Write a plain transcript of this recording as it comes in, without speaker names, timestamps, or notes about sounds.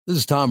This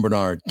is Tom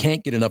Bernard.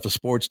 Can't get enough of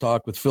sports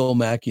talk with Phil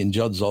Mackey and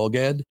Judd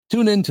Zolgad?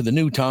 Tune in to the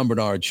new Tom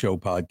Bernard Show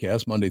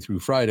podcast Monday through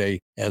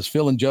Friday as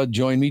Phil and Judd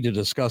join me to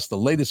discuss the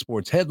latest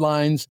sports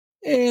headlines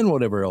and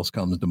whatever else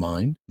comes to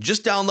mind.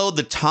 Just download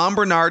the Tom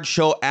Bernard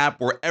Show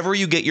app wherever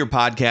you get your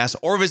podcasts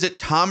or visit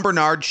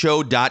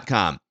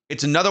tombernardshow.com.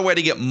 It's another way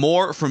to get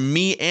more from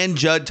me and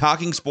Judd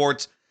talking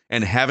sports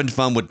and having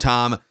fun with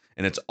Tom,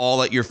 and it's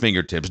all at your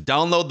fingertips.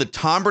 Download the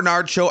Tom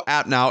Bernard Show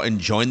app now and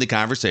join the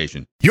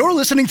conversation. You're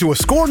listening to a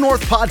Score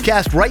North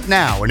podcast right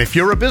now, and if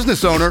you're a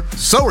business owner,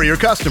 so are your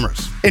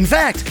customers. In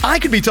fact, I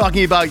could be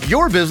talking about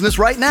your business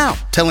right now,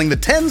 telling the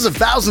tens of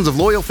thousands of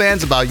loyal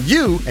fans about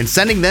you and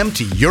sending them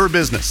to your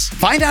business.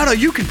 Find out how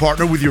you can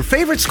partner with your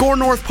favorite Score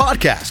North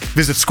podcast.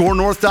 Visit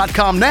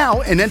scorenorth.com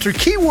now and enter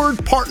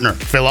keyword partner.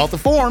 Fill out the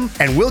form,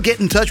 and we'll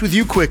get in touch with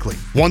you quickly.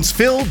 Once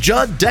Phil,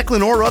 Judd,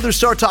 Declan, or others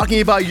start talking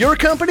about your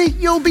company,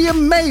 you'll be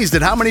amazed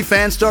at how many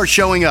fans start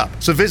showing up.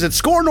 So visit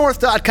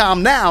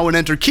scorenorth.com now and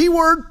enter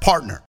keyword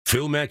partner.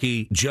 Phil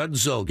Mackey, Judd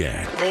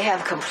Zolgad. They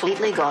have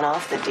completely gone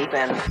off the deep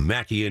end.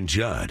 Mackey and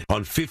Judd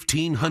on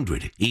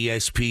 1500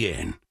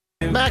 ESPN.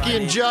 Mackey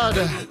and Judd,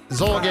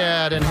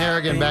 Zolgad and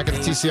Harrigan back at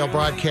the TCL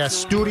Broadcast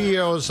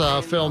Studios.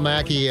 Phil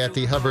Mackey at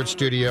the Hubbard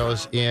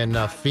Studios in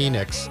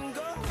Phoenix.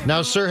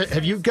 Now, sir,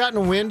 have you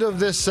gotten wind of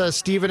this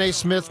Stephen A.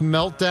 Smith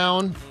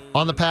meltdown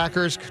on the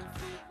Packers?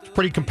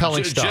 Pretty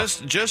compelling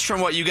stuff. Just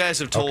from what you guys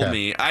have told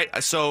me, I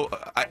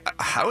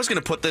was going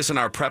to put this in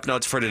our prep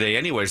notes for today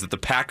anyways, that the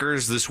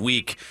Packers this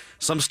week,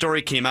 some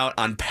story came out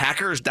on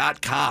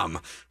Packers.com.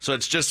 So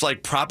it's just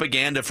like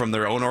propaganda from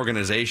their own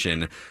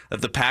organization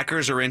that the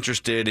Packers are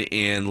interested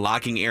in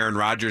locking Aaron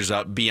Rodgers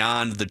up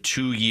beyond the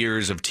 2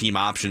 years of team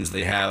options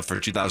they have for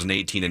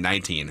 2018 and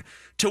 19.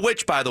 To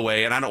which, by the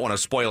way, and I don't want to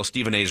spoil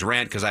Stephen A's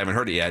rant because I haven't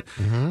heard it yet,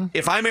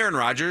 if I'm Aaron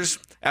Rodgers,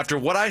 after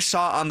what I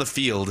saw on the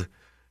field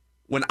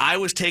when I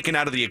was taken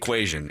out of the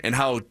equation and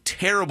how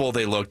terrible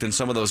they looked in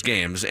some of those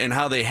games and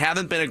how they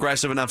haven't been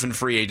aggressive enough in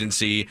free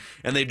agency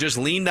and they've just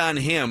leaned on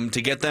him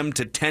to get them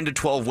to 10 to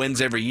 12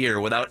 wins every year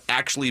without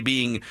actually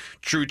being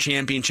true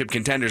championship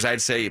contenders,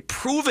 I'd say,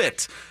 prove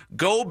it.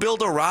 Go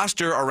build a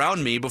roster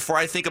around me before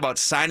I think about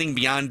signing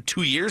beyond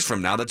 2 years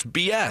from now. That's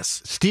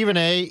BS. Stephen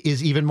A.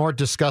 is even more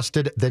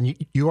disgusted than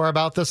you are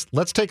about this.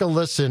 Let's take a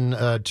listen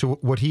to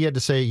what he had to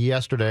say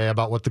yesterday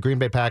about what the Green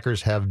Bay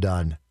Packers have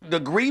done. The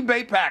Green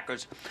Bay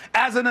Packers,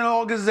 as an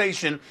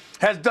organization,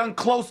 has done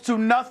close to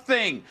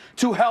nothing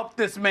to help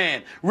this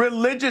man.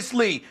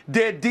 Religiously,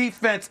 their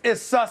defense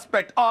is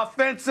suspect.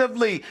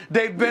 Offensively,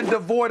 they've been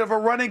devoid of a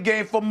running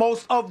game for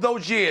most of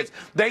those years.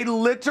 They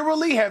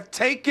literally have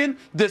taken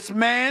this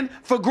man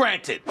for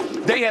granted.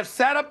 They have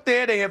sat up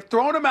there, they have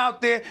thrown him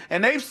out there,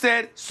 and they've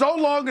said, so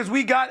long as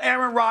we got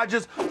Aaron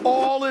Rodgers,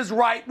 all is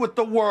right with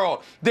the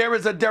world. There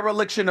is a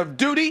dereliction of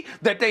duty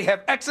that they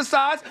have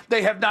exercised.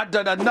 They have not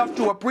done enough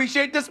to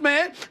appreciate this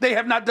man. They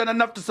have not done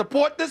enough to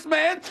support this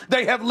man.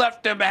 They have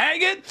left him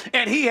hanging,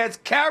 and he has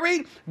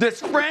carried this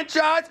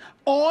franchise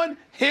on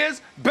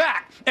his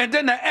back. And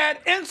then to add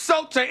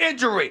insult to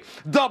injury,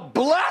 the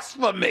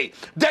blasphemy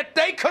that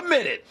they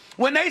committed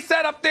when they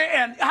sat up there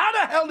and how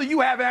the hell do you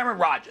have Aaron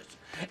Rodgers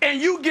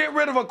and you get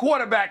rid of a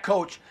quarterback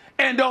coach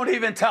and don't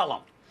even tell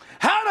him?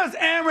 How does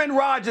Aaron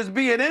Rodgers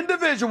be an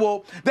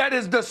individual that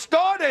is the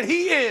star that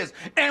he is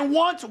and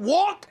once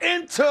walked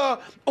into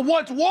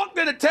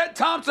Ted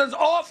Thompson's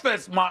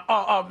office,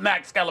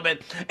 Max Kellerman,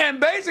 and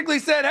basically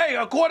said, hey,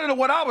 according to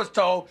what I was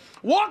told,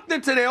 walked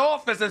into their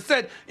office and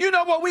said, you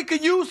know what, we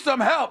could use some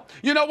help.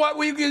 You know what,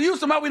 we could use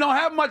some help. We don't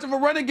have much of a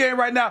running game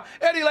right now.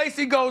 Eddie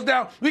Lacy goes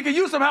down. We could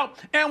use some help,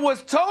 and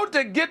was told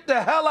to get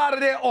the hell out of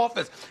their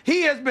office.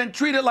 He has been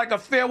treated like a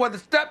fair-weather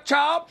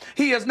stepchild.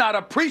 He is not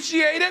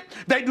appreciated.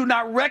 They do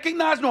not recognize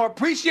nor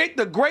appreciate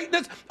the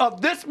greatness of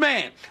this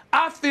man.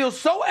 I feel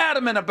so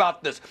adamant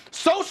about this,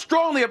 so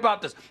strongly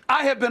about this.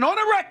 I have been on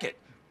a record,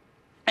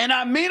 and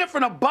I mean it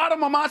from the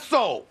bottom of my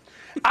soul.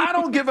 I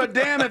don't give a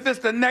damn if it's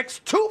the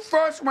next 2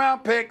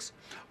 first-round picks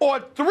or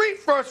 3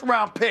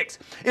 first-round picks.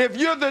 If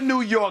you're the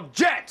New York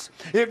Jets,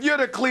 if you're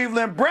the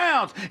Cleveland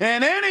Browns,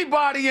 and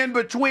anybody in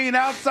between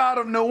outside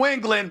of New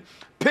England,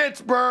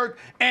 Pittsburgh,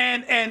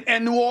 and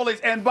New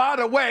Orleans. And by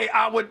the way,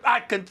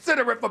 I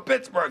consider it for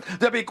Pittsburgh,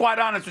 to be quite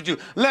honest with you.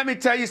 Let me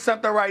tell you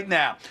something right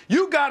now.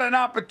 You got an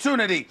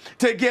opportunity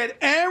to get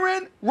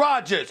Aaron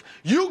Rodgers.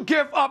 You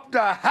give up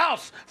the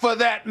house for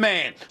that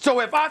man. So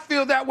if I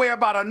feel that way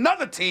about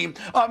another team,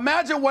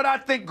 imagine what I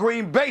think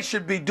Green Bay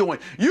should be doing.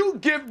 You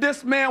give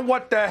this man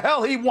what the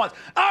hell he wants.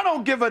 I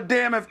don't give a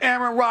damn if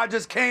Aaron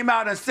Rodgers came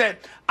out and said,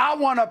 I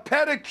want a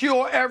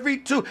pedicure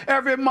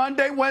every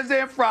Monday,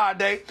 Wednesday, and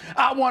Friday.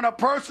 I want a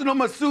personal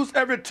masseuse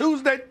every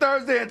Tuesday,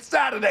 Thursday, and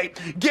Saturday.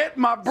 Get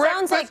my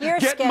breakfast,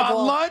 get my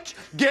lunch,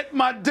 get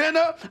my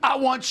dinner. I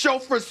want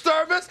chauffeur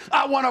service.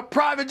 I want a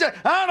private jet.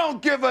 I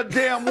don't give a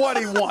damn what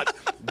he wants.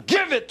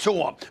 Give it to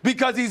him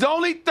because he's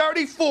only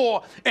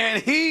 34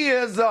 and he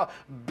is a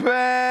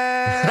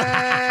bad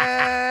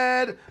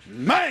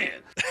man.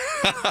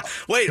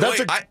 Wait.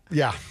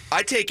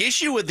 I take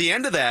issue with the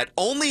end of that.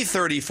 Only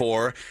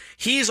 34.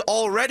 He's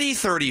already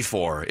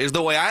 34 is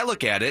the way I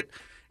look at it.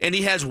 and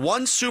he has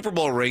one Super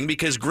Bowl ring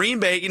because Green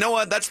Bay, you know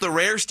what? That's the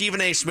rare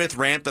Stephen A. Smith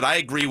rant that I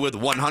agree with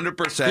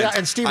 100%. Yeah,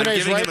 and Stephen A.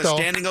 is right, giving him a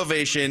standing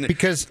ovation.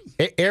 Because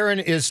Aaron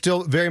is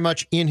still very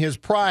much in his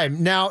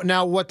prime.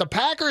 Now, what the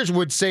Packers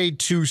would say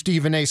to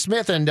Stephen A.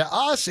 Smith and to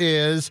us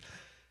is,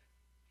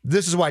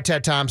 this is why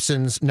Ted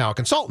Thompson's now a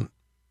consultant.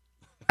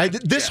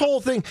 This whole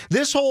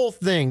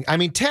thing, I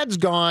mean, Ted's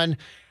gone.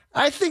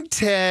 I think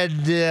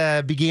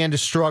Ted began to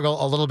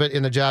struggle a little bit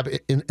in the job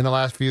in the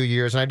last few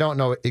years, and I don't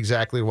know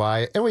exactly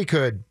why. And we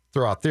could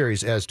throw out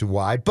theories as to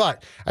why,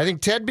 but I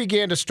think Ted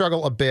began to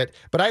struggle a bit.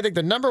 But I think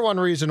the number one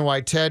reason why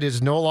Ted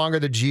is no longer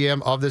the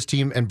GM of this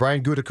team and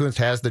Brian Gutekunst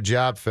has the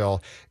job,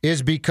 Phil,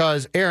 is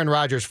because Aaron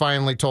Rodgers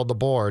finally told the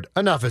board,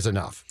 enough is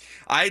enough.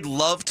 I'd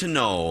love to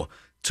know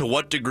to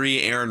what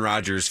degree Aaron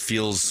Rodgers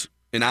feels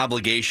an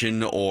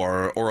obligation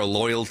or a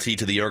loyalty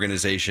to the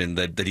organization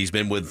that he's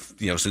been with,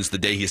 since the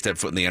day he stepped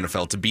foot in the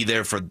NFL, to be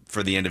there for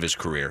the end of his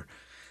career.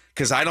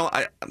 Because I know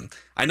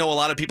a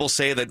lot of people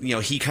say that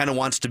he kind of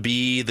wants to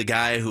be the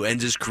guy who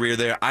ends his career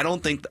there. I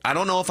don't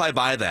know if I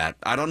buy that.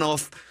 I don't know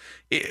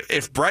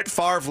if Brett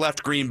Favre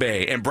left Green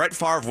Bay, and Brett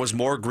Favre was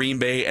more Green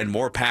Bay and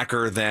more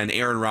Packer than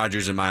Aaron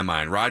Rodgers in my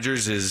mind.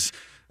 Rodgers is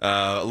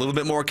a little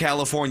bit more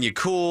California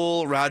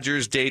cool.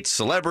 Rodgers dates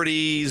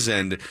celebrities,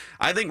 and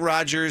I think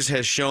Rodgers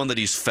has shown that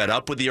he's fed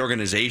up with the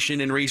organization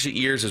in recent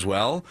years as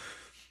well.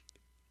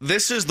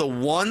 This is the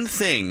one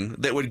thing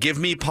that would give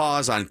me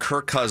pause on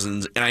Kirk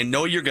Cousins, and I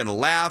know you're going to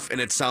laugh,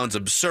 and it sounds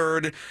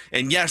absurd.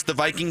 And yes, the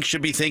Vikings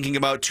should be thinking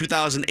about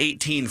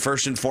 2018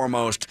 first and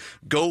foremost.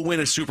 Go win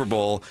a Super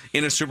Bowl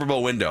in a Super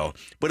Bowl window.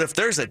 But if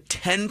there's a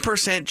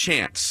 10%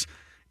 chance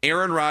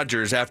Aaron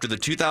Rodgers, after the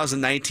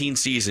 2019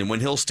 season,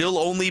 when he'll still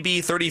only be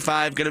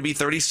 35, going to be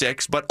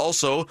 36, but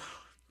also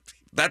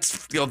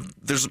that's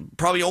there's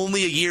probably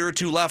only a year or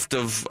two left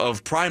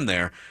of prime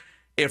there.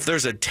 If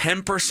there's a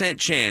 10%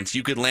 chance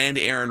you could land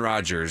Aaron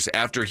Rodgers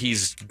after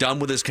he's done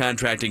with his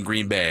contract in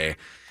Green Bay,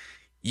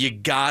 you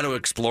got to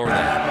explore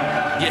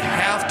that. You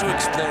have to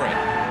explore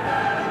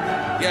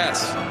it.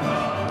 Yes.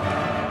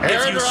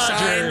 Aaron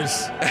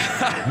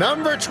Rodgers,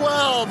 number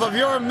 12 of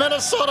your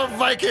Minnesota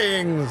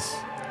Vikings.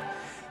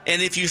 And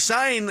if you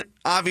sign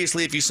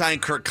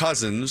Kirk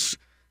Cousins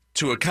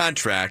to a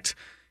contract,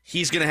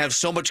 he's going to have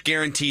so much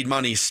guaranteed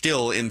money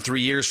still in 3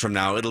 years from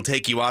now, it'll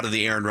take you out of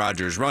the Aaron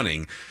Rodgers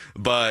running.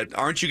 But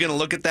aren't you going to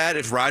look at that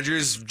if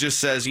Rodgers just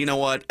says, you know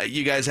what,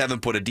 you guys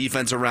haven't put a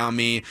defense around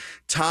me.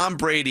 Tom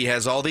Brady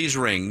has all these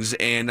rings,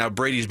 and now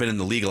Brady's been in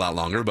the league a lot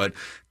longer, but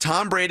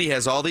Tom Brady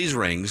has all these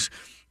rings,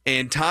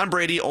 and Tom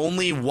Brady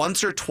only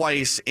once or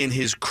twice in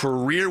his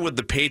career with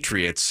the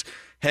Patriots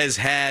has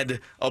had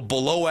a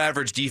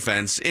below-average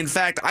defense. In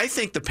fact, I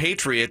think the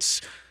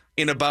Patriots,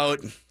 in about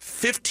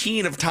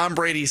 15 of Tom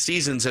Brady's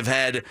seasons, have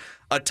had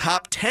a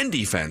top 10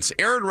 defense.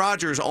 Aaron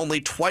Rodgers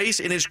only twice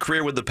in his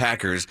career with the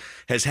Packers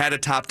has had a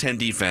top 10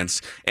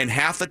 defense, and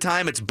half the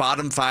time it's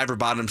bottom 5 or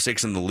bottom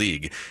 6 in the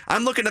league.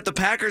 I'm looking at the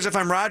Packers, if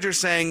I'm Rodgers,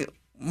 saying,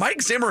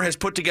 Mike Zimmer has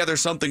put together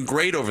something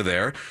great over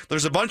there.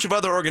 There's a bunch of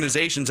other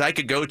organizations I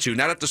could go to,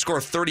 not have to score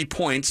 30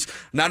 points,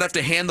 not have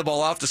to hand the ball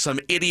off to some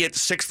idiot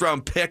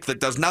 6th-round pick that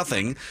does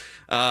nothing.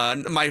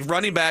 My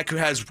running back who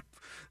has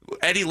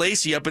Eddie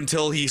Lacy up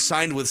until he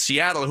signed with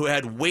Seattle, who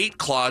had weight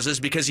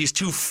clauses because he's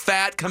too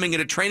fat coming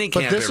into training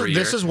camp every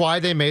year. This is why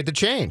they made the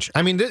change.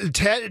 I mean,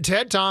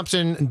 Ted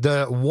Thompson,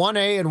 the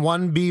 1A and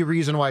 1B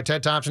reason why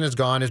Ted Thompson is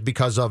gone is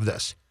because of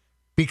this.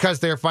 Because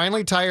they're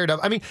finally tired of.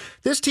 I mean,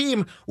 this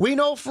team, we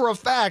know for a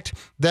fact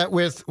that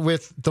with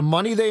the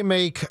money they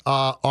make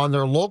on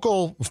their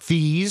local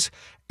fees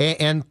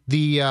and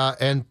the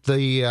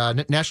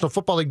National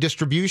Football League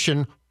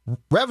distribution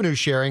revenue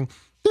sharing,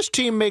 this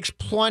team makes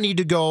plenty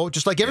to go,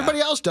 just like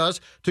everybody else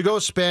does, to go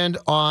spend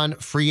on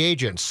free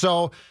agents.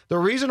 So the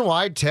reason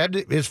why Ted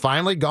is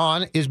finally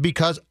gone is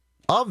because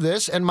of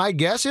this, and my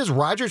guess is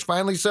Rodgers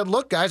finally said,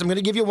 look, guys, I'm going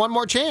to give you one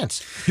more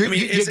chance.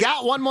 You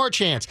got one more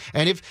chance.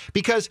 And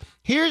because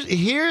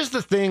here's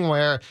the thing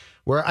where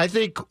I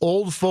think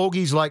old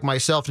fogies like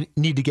myself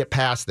need to get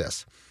past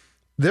this.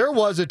 There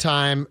was a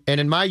time, and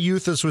in my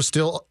youth, this was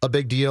still a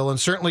big deal, and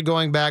certainly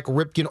going back,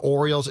 Ripken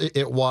Orioles,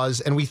 it was,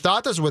 and we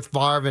thought this with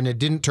Favre, and it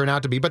didn't turn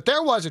out to be, but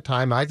there was a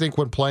time, I think,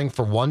 when playing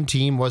for one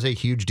team was a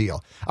huge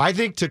deal. I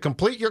think to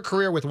complete your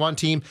career with one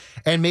team,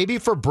 and maybe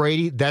for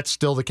Brady, that's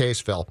still the case,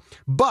 Phil.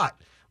 But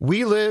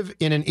we live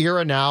in an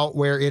era now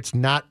where it's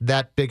not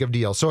that big of a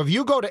deal. So if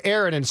you go to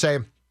Aaron and say,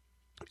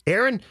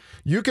 Aaron,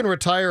 you can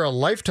retire a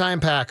lifetime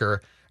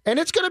Packer, and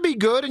it's going to be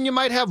good, and you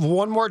might have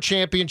one more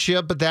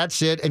championship, but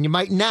that's it, and you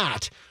might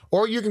not.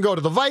 Or you can go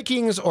to the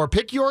Vikings or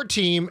pick your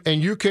team,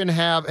 and you can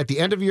have, at the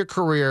end of your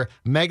career,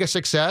 mega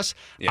success.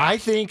 Yeah. I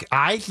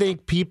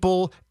think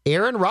people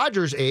Aaron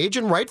Rodgers' age,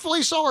 and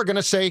rightfully so, are going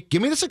to say,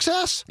 give me the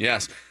success.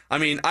 Yes. I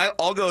mean,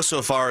 I'll go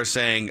so far as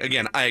saying,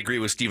 again, I agree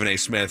with Stephen A.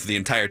 Smith, the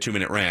entire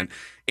 2-minute rant.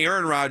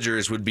 Aaron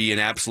Rodgers would be an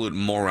absolute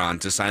moron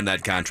to sign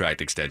that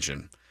contract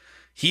extension.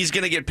 He's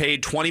going to get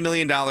paid $20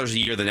 million a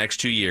year the next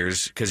 2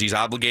 years because he's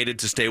obligated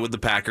to stay with the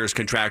Packers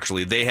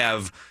contractually. They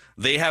have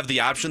they have the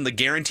option. The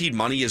guaranteed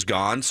money is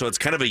gone, so it's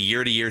kind of a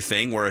year-to-year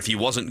thing where if he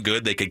wasn't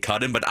good, they could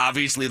cut him, but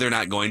obviously they're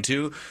not going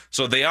to.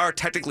 So they are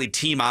technically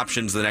team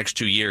options the next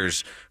 2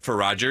 years for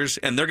Rodgers,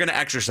 and they're going to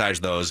exercise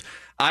those.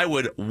 I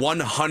would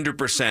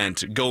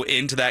 100% go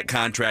into that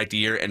contract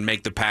year and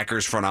make the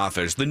Packers front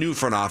office, the new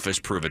front office,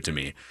 prove it to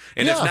me.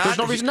 And if not, there's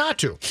no reason not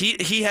to.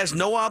 He has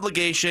no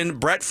obligation.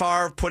 Brett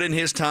Favre put in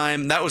his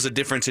time. That was a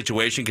different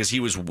situation because he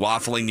was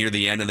waffling near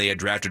the end and they had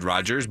drafted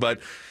Rodgers. But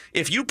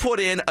if you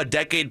put in a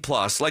decade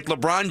plus, like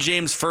LeBron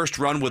James' first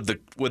run with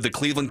the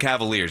Cleveland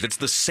Cavaliers, it's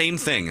the same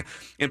thing.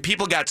 And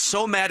people got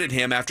so mad at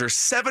him after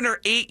 7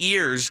 or 8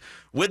 years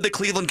with the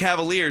Cleveland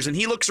Cavaliers, and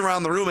he looks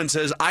around the room and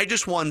says, I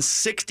just won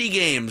 60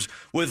 games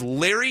with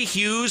Larry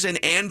Hughes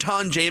and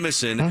Anton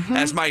Jameson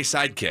as my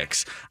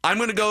sidekicks.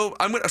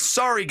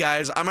 Sorry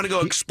guys, I'm going to go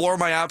explore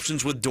my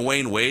options with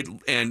Dwayne Wade,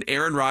 and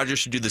Aaron Rodgers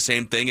should do the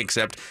same thing,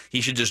 except he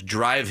should just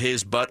drive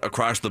his butt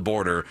across the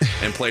border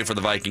and play for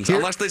the Vikings,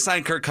 unless they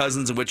sign Kirk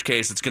Cousins, in which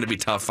case it's going to be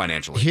tough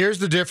financially. Here's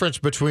the difference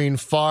between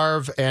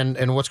Favre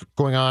and what's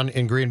going on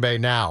in Green Bay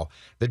now.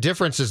 The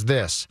difference is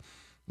this.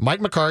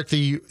 Mike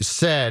McCarthy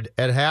said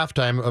at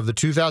halftime of the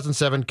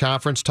 2007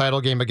 conference title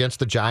game against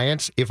the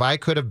Giants, if I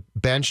could have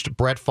benched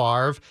Brett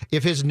Favre,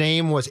 if his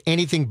name was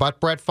anything but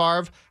Brett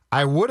Favre,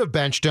 I would have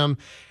benched him.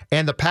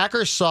 And the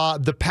Packers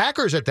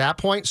at that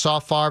point saw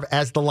Favre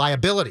as the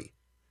liability.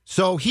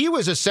 So he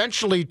was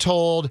essentially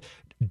told,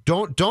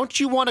 don't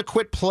you want to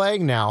quit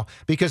playing now?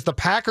 Because the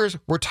Packers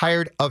were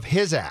tired of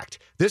his act.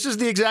 This is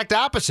the exact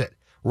opposite.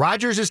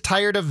 Rodgers is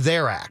tired of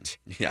their act.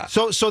 Yeah.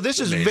 So this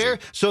is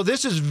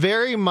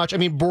very much. I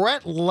mean,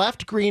 Brett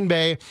left Green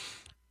Bay,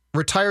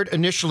 retired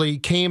initially,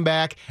 came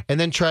back, and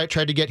then tried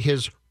to get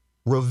his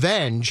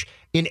revenge.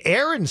 In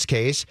Aaron's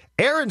case,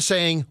 Aaron's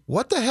saying,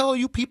 "What the hell are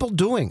you people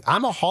doing?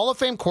 I'm a Hall of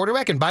Fame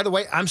quarterback, and by the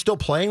way, I'm still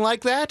playing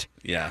like that."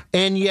 Yeah.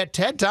 And yet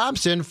Ted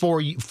Thompson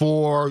for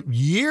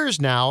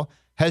years now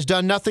has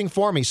done nothing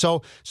for me.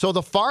 So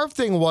the Favre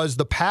thing was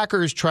the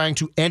Packers trying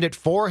to end it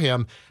for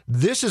him.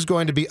 This is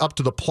going to be up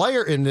to the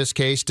player in this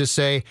case to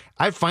say,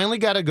 I finally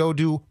got to go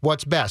do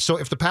what's best. So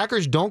if the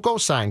Packers don't go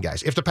sign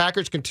guys, if the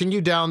Packers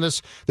continue down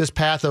this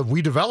path of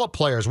we develop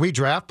players, we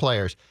draft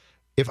players,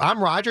 if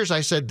I'm Rodgers, I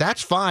said,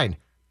 that's fine.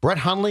 Brett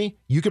Hundley,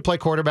 you could play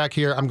quarterback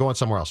here. I'm going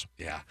somewhere else.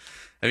 Yeah.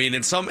 I mean,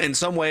 in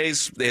some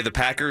ways, the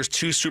Packers,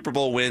 2 Super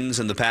Bowl wins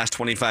in the past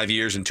 25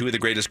 years and 2 of the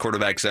greatest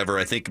quarterbacks ever.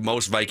 I think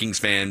most Vikings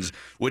fans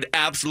would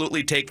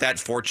absolutely take that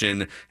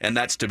fortune and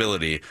that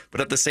stability.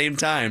 But at the same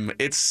time,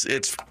 it's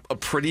a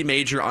pretty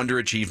major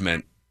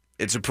underachievement.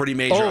 It's a pretty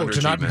major underachievement.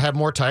 To not have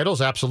more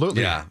titles?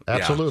 Absolutely. Yeah.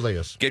 Absolutely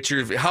is.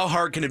 How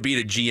hard can it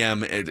be to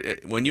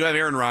GM? When you have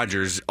Aaron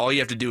Rodgers, all you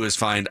have to do is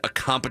find a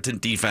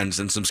competent defense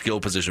and some skill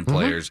position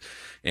players.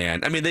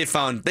 And I mean, they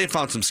found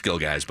some skill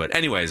guys. But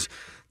anyways,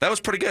 that was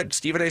pretty good.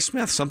 Stephen A.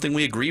 Smith, something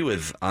we agree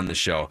with on the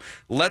show.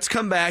 Let's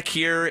come back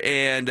here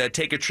and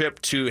take a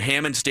trip to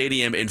Hammond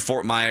Stadium in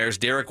Fort Myers.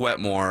 Derek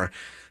Wetmore.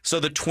 So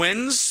the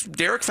Twins,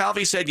 Derek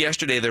Falvey said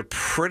yesterday, they're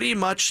pretty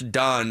much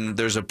done.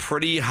 There's a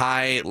pretty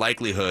high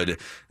likelihood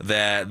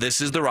that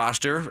this is the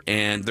roster,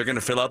 and they're going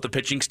to fill out the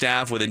pitching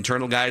staff with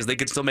internal guys. They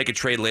could still make a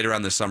trade later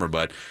on this summer.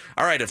 But,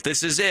 all right, if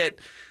this is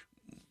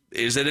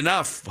it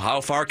enough? How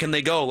far can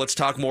they go? Let's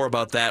talk more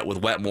about that with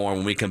Wetmore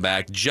when we come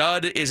back.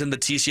 Judd is in the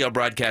TCL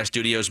broadcast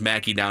studios.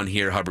 Mackie down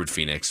here, Hubbard,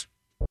 Phoenix.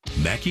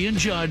 Mackie and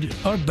Judd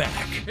are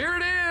back. Here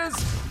it is.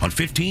 On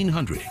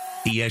 1500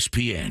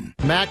 ESPN.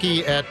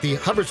 Mackie at the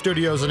Hubbard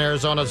Studios in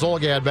Arizona.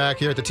 Zolgad back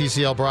here at the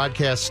TCL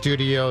broadcast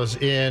studios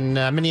in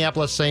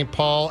Minneapolis, St.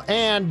 Paul.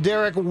 And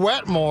Derek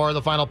Wetmore,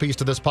 the final piece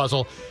to this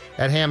puzzle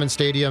at Hammond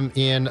Stadium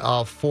in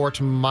Fort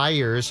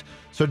Myers.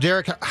 So,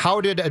 Derek,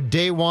 how did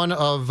day one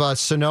of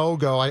Sano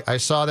go? I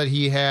saw that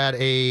he had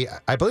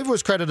I believe it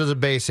was credited as a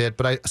base hit,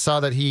 but I saw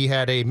that he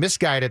had a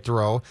misguided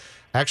throw,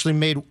 actually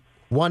made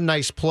one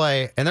nice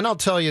play. And then I'll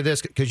tell you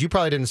this, because you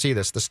probably didn't see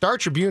this. The Star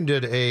Tribune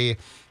did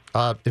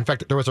in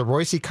fact, there was a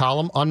Royce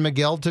column on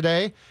Miguel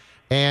today.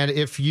 And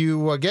if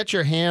you get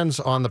your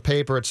hands on the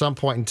paper at some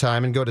point in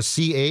time and go to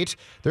C8,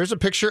 there's a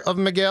picture of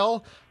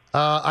Miguel.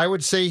 I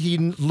would say he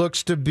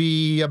looks to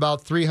be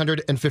about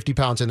 350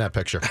 pounds in that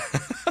picture.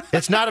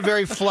 It's not a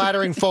very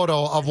flattering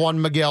photo of one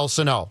Miguel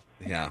Sano.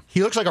 Yeah.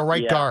 He looks like a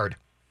right guard.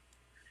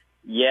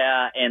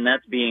 Yeah, and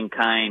that's being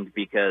kind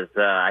because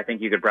I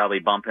think you could probably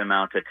bump him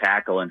out to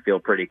tackle and feel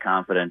pretty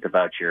confident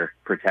about your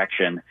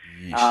protection.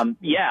 I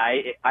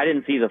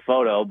didn't see the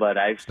photo, but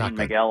I've seen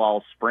Miguel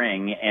all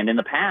spring. And in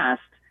the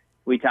past,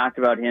 we talked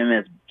about him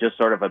as just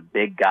sort of a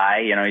big guy.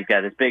 You know, he's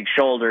got his big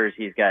shoulders,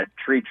 he's got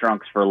tree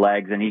trunks for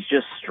legs, and he's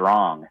just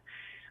strong.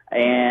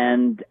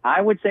 And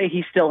I would say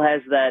he still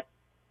has that,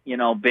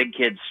 big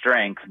kid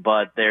strength,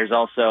 but there's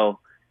also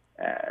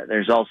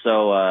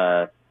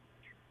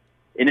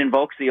it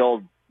invokes the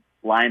old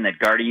line that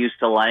Gardy used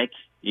to like.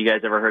 You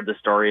guys ever heard the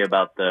story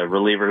about the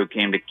reliever who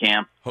came to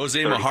camp?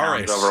 Jose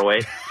Mijares.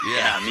 Overweight.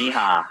 Yeah,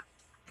 Mija.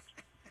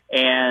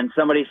 And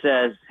somebody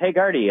says, hey,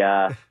 Gardy,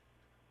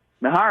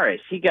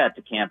 Mijares, he got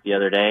to camp the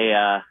other day.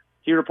 Did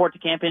he report to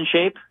camp in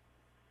shape?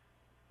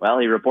 Well,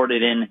 he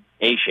reported in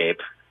A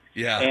shape.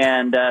 Yeah.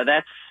 And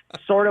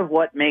sort of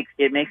what makes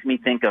me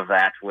think of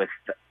that with,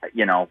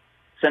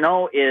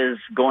 Sano is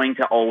going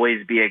to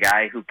always be a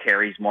guy who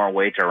carries more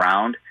weight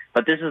around,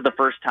 but this is the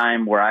first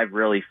time where I've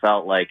really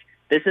felt like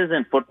this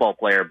isn't football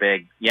player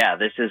big. Yeah,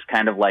 this is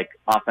kind of like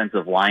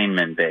offensive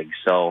lineman big.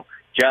 So,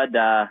 Judd,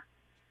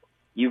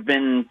 you've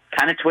been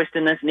kind of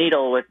twisting this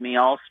needle with me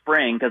all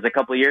spring because a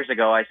couple of years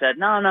ago I said,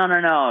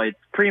 no, it's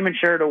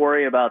premature to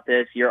worry about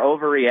this. You're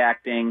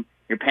overreacting.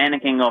 You're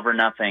panicking over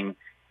nothing.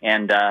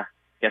 And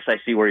guess I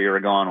see where you were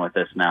going with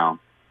this now.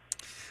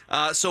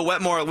 So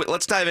Wetmore,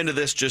 let's dive into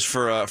this just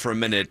for a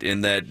minute.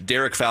 In that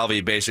Derek Falvey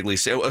basically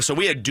said, so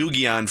we had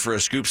Doogie on for a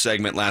scoop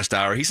segment last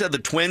hour. He said the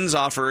Twins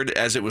offered,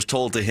 as it was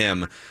told to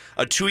him,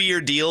 a 2-year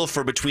deal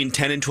for between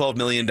 $10 and $12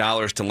 million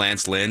to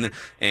Lance Lynn,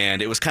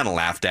 and it was kind of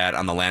laughed at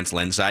on the Lance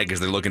Lynn side because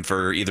they're looking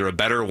for either a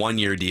better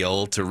 1-year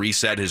deal to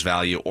reset his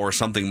value or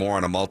something more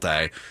on a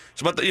multi.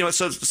 So it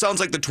sounds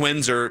like the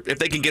Twins are, if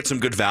they can get some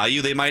good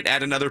value, they might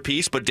add another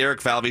piece. But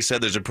Derek Falvey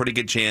said there's a pretty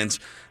good chance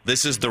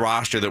this is the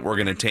roster that we're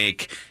going to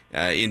take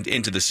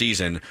into the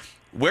season.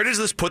 Where does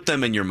this put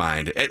them in your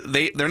mind?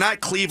 They're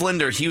not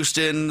Cleveland or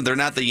Houston. They're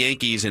not the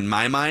Yankees in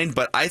my mind.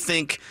 But I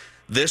think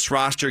this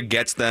roster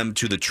gets them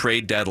to the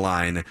trade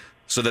deadline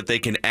so that they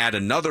can add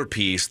another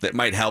piece that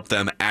might help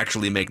them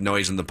actually make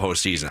noise in the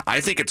postseason. I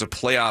think it's a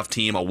playoff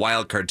team, a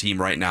wild card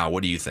team right now.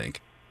 What do you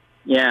think?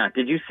 Yeah.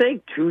 Did you say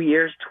 2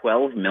 years,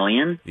 $12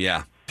 million?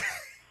 Yeah.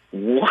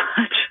 What?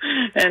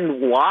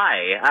 And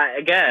why?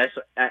 I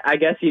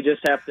guess you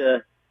just have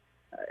to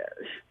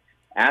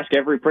ask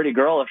every pretty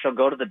girl if she'll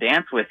go to the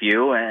dance with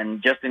you,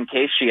 and just in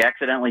case she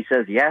accidentally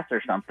says yes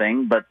or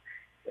something. But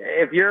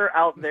if you're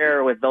out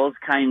there with those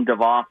kinds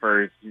of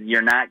offers,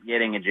 you're not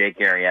getting a Jake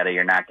Arrieta,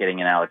 you're not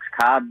getting an Alex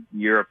Cobb,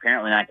 you're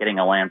apparently not getting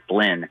a Lance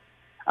Lynn.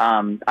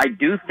 I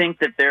do think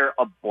that they're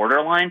a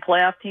borderline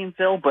playoff team,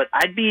 Phil, but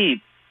I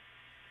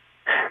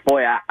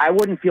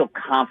wouldn't feel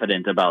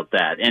confident about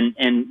that.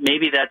 And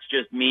maybe that's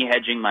just me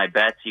hedging my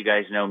bets. You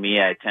guys know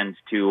me. I tend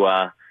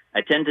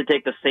to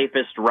take the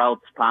safest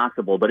routes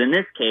possible. But in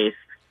this case,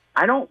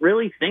 I don't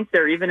really think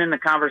they're even in the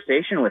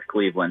conversation with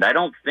Cleveland. I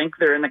don't think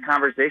they're in the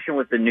conversation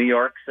with the New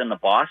Yorks and the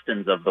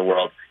Bostons of the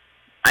world.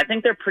 I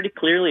think they're pretty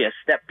clearly a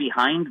step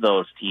behind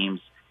those teams.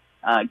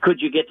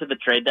 Could you get to the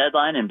trade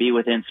deadline and be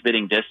within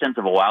spitting distance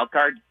of a wild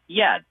card?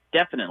 Yeah,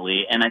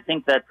 definitely. And I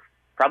think that's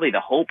probably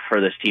the hope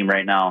for this team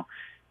right now.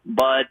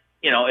 But,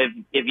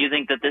 if you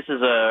think that this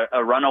is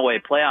a runaway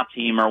playoff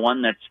team or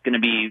one that's going to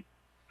be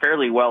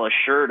fairly well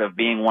assured of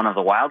being one of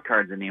the wild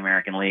cards in the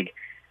American League,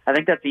 I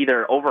think that's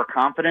either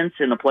overconfidence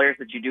in the players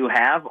that you do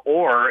have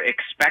or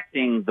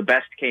expecting the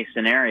best case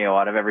scenario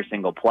out of every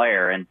single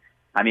player. And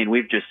I mean,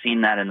 we've just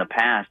seen that in the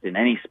past in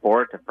any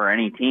sport for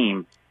any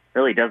team. It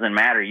really doesn't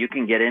matter. You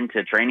can get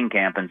into training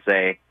camp and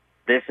say,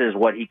 this is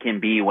what he can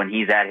be when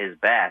he's at his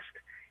best.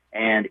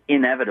 And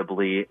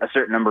inevitably, a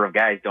certain number of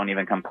guys don't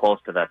even come close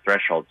to that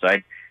threshold. So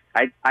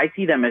I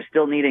see them as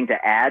still needing to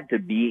add to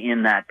be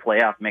in that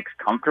playoff mix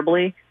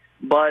comfortably.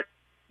 But,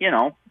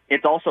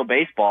 it's also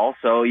baseball,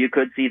 so you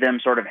could see them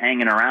sort of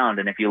hanging around.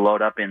 And if you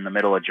load up in the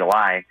middle of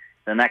July,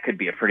 then that could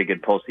be a pretty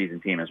good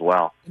postseason team as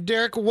well.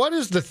 Derek, what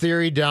is the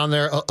theory down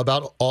there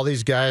about all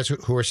these guys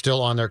who are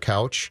still on their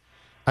couch?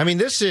 I mean,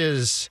 this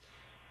is,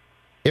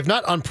 if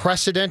not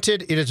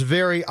unprecedented, it is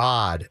very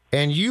odd.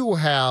 And you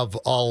have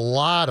a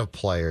lot of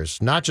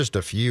players, not just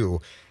a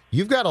few.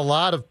 You've got a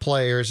lot of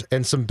players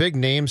and some big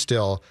names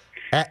still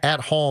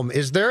at home.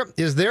 Is there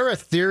a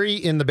theory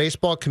in the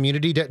baseball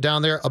community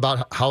down there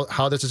about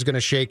how this is going to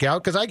shake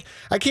out? Because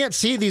I can't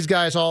see these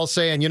guys all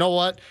saying, you know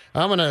what,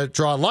 I'm going to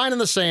draw a line in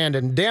the sand,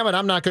 and damn it,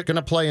 I'm not going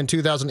to play in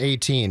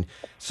 2018.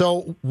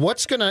 So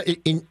what's going to,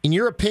 in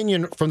your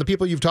opinion, from the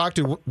people you've talked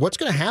to, what's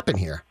going to happen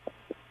here?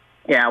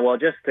 Yeah, well,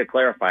 just to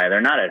clarify,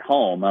 they're not at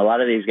home. A lot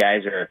of these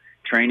guys are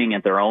training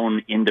at their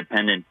own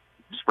independent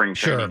spring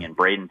training in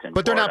Bradenton,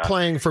 but they're not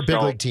playing for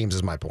big league teams,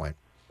 is my point.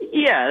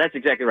 Yeah, that's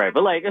exactly right.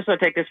 But so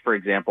take this for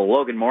example.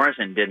 Logan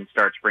Morrison didn't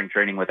start spring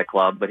training with a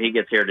club, but he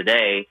gets here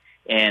today,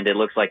 and it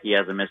looks like he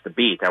hasn't missed a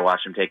beat. I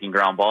watched him taking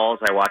ground balls.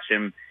 I watched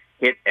him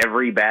hit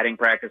every batting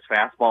practice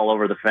fastball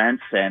over the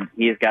fence, and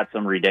he's got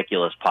some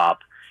ridiculous pop.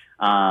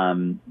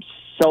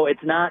 So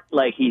it's not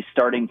like he's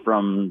starting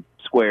from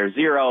square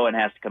zero and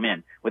has to come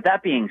in. With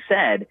that being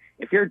said,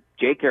 if you're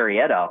Jake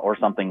Arrieta or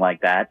something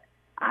like that,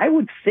 I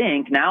would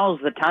think now's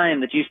the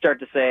time that you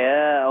start to say,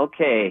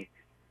 okay,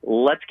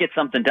 let's get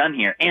something done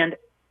here. And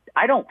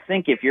I don't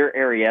think if you're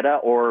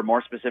Arrieta, or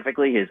more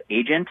specifically his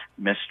agent,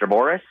 Mr.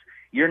 Boris,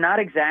 you're not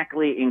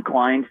exactly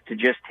inclined to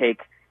just take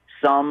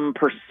some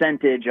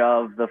percentage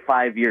of the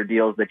 5-year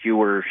deals that you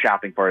were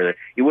shopping for.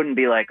 You wouldn't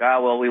be like,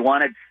 we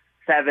wanted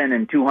 $7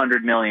 and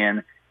 $200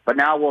 million, but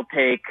now we'll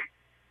take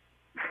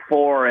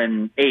 $4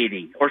 and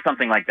 $80 or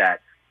something like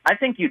that. I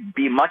think you'd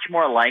be much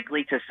more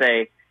likely to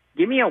say,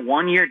 give me a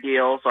 1-year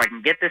deal so I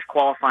can get this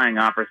qualifying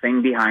offer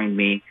thing behind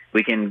me.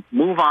 We can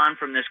move on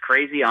from this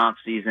crazy off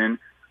season.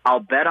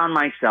 I'll bet on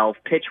myself,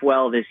 pitch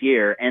well this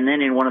year, and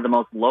then in one of the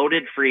most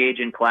loaded free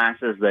agent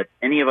classes that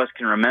any of us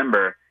can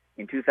remember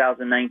in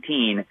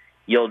 2019,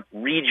 you'll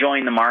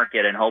rejoin the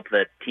market and hope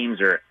that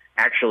teams are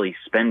actually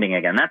spending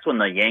again. That's when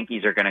the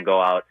Yankees are going to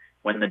go out,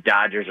 when the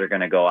Dodgers are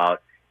going to go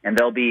out, and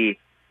they'll be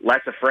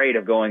less afraid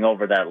of going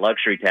over that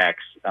luxury tax,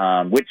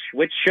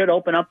 which should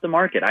open up the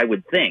market, I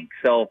would think.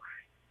 So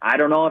I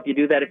don't know if you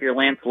do that if you're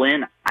Lance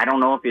Lynn. I don't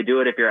know if you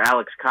do it if you're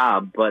Alex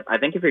Cobb. But I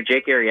think if you're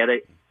Jake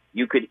Arrieta,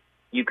 you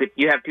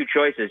have two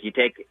choices. You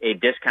take a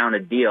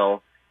discounted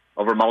deal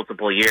over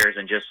multiple years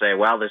and just say,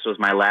 well, this was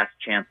my last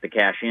chance to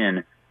cash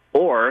in.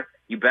 Or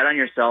you bet on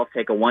yourself,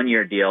 take a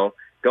 1-year deal,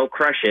 go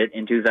crush it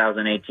in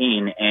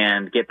 2018,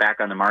 and get back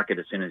on the market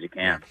as soon as you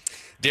can.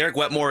 Derek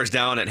Wetmore is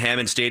down at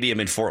Hammond Stadium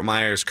in Fort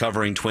Myers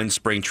covering Twins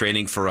spring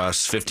training for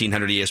us,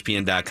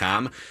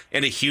 1500ESPN.com.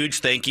 And a huge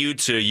thank you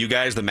to you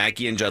guys, the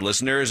Mackey and Judd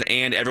listeners,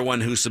 and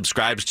everyone who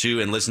subscribes to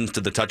and listens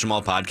to the Touch 'Em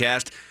All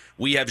podcast.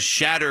 We have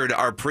shattered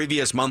our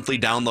previous monthly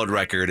download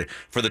record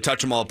for the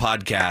Touch 'Em All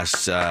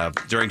podcasts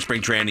during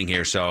spring training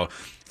here. So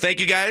thank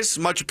you guys.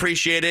 Much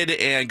appreciated.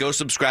 And go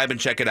subscribe and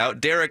check it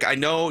out. Derek, I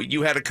know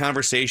you had a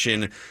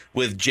conversation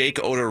with Jake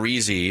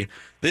Odorizzi.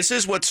 This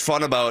is what's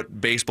fun about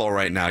baseball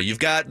right now. You've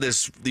got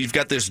this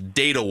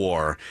data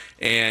war,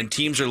 and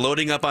teams are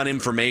loading up on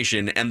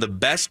information, and the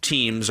best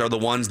teams are the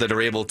ones that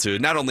are able to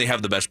not only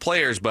have the best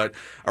players, but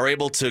are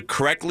able to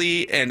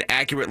correctly and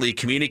accurately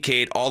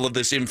communicate all of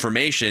this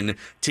information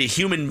to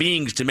human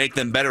beings to make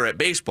them better at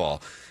baseball.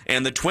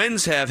 And the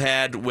Twins have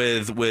had,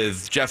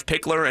 with Jeff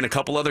Pickler and a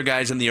couple other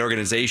guys in the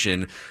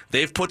organization,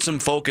 they've put some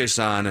focus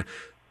on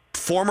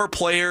former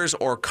players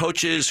or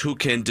coaches who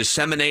can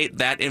disseminate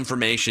that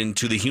information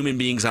to the human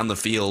beings on the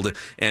field,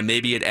 and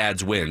maybe it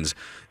adds wins.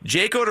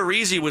 Jake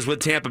Odorizzi was with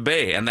Tampa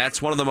Bay, and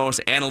that's one of the most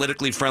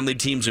analytically friendly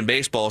teams in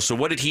baseball. So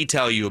what did he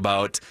tell you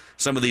about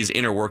some of these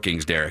inner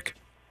workings, Derek?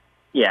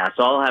 Yeah,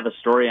 so I'll have a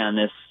story on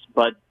this,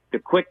 but the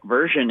quick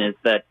version is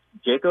that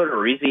Jake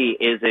Odorizzi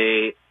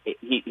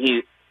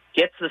he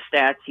gets the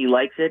stats, he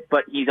likes it,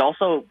 but he's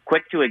also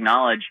quick to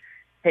acknowledge,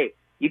 hey,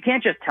 you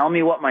can't just tell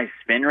me what my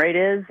spin rate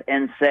is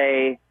and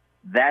say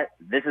that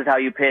this is how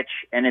you pitch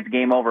and it's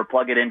game over,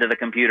 plug it into the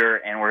computer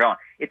and we're going.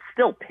 It's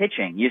still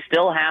pitching. You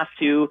still have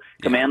to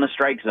command the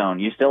strike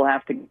zone. You still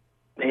have to hit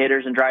the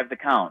hitters and drive the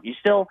count. You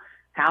still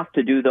have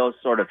to do those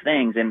sort of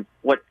things. And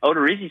what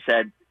Odorizzi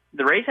said,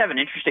 the Rays have an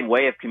interesting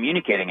way of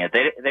communicating it.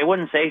 They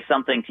wouldn't say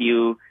something to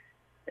you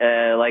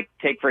like,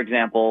 take, for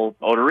example,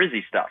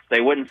 Odorizzi stuff.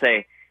 They wouldn't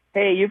say,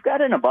 hey, you've got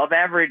an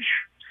above-average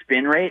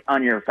spin rate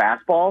on your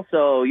fastball,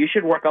 so you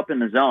should work up in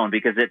the zone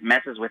because it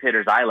messes with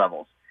hitters' eye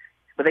levels.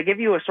 But they give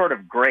you a sort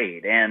of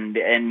grade, and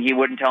he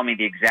wouldn't tell me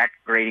the exact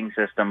grading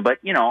system, but,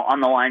 on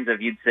the lines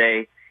of you'd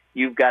say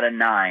you've got a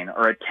 9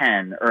 or a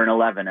 10 or an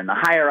 11, and the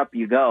higher up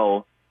you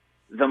go,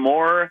 the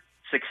more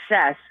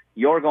success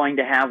you're going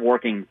to have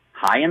working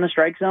high in the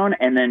strike zone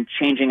and then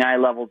changing eye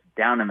levels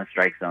down in the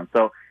strike zone.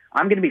 So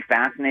I'm going to be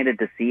fascinated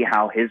to see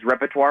how his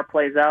repertoire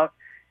plays out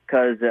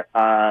because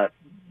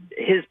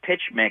his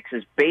pitch mix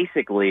is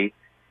basically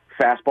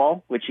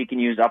fastball, which he can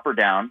use up or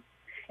down.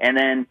 And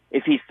then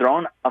if he's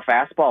thrown a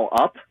fastball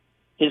up,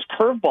 his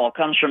curveball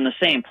comes from the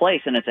same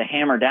place, and it's a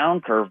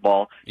hammer-down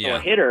curveball. So a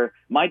hitter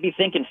might be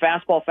thinking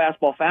fastball,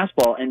 fastball,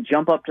 fastball, and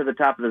jump up to the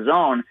top of the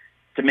zone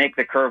to make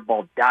the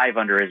curveball dive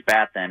under his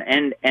bat then.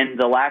 And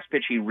the last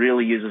pitch he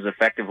really uses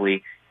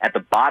effectively at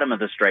the bottom of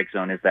the strike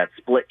zone is that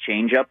split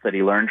changeup that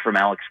he learned from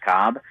Alex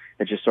Cobb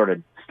that just sort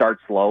of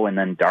starts slow and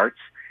then darts.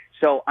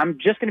 So I'm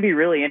just going to be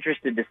really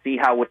interested to see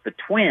how with the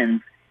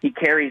Twins he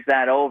carries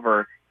that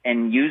over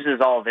and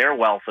uses all their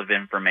wealth of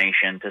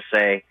information to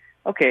say,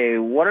 okay,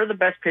 what are the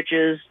best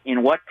pitches,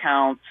 in what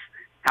counts,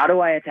 how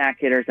do I attack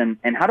hitters, and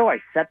how do I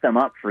set them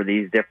up for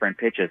these different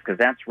pitches? Because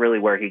that's really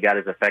where he got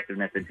his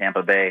effectiveness in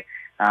Tampa Bay.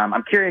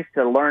 I'm curious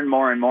to learn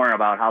more and more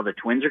about how the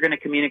Twins are going to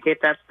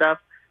communicate that stuff,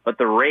 but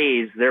the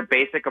Rays, their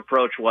basic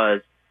approach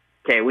was,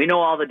 okay, we know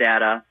all the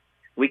data,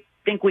 we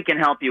think we can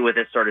help you with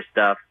this sort of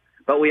stuff,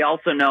 but we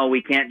also know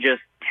we can't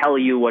just tell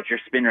you what your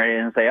spin rate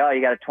is and say, oh,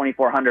 you got a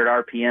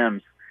 2,400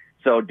 RPMs.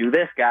 So do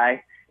this,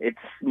 guy. It's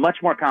much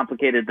more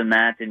complicated than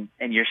that,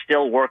 and you're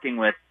still working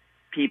with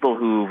people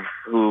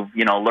who've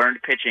learned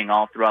pitching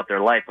all throughout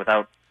their life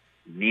without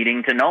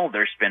needing to know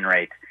their spin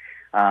rate.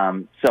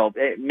 So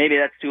maybe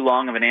that's too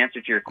long of an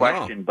answer to your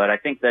question, but I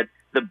think that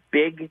the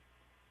big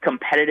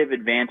competitive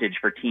advantage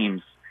for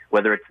teams,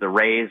 whether it's the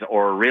Rays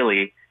or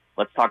really,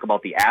 let's talk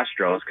about the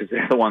Astros because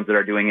they're the ones that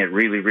are doing it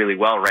really, really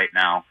well right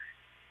now.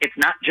 It's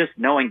not just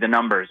knowing the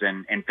numbers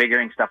and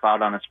figuring stuff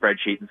out on a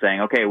spreadsheet and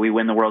saying, okay, we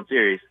win the World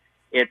Series.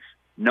 It's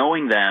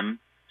knowing them,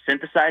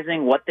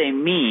 synthesizing what they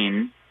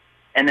mean,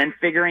 and then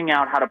figuring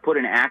out how to put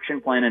an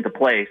action plan into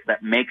place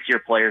that makes your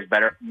players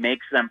better,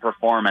 makes them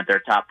perform at their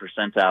top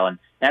percentile. And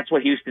that's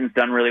what Houston's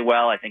done really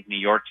well. I think New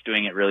York's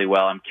doing it really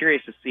well. I'm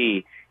curious to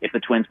see if the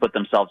Twins put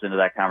themselves into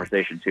that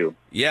conversation too.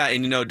 Yeah,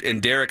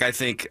 and Derek, I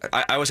think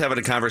I was having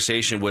a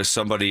conversation with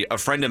somebody, a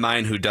friend of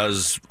mine who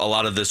does a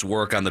lot of this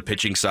work on the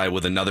pitching side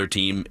with another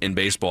team in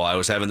baseball. I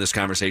was having this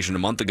conversation a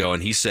month ago,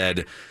 and he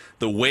said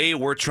the way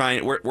we're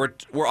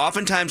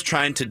oftentimes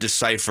trying to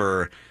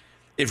decipher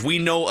if we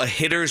know a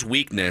hitter's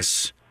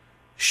weakness,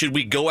 should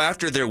we go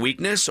after their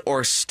weakness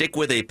or stick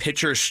with a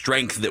pitcher's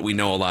strength that we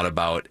know a lot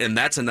about? And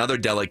that's another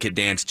delicate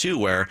dance, too,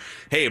 where,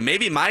 hey,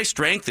 maybe my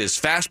strength is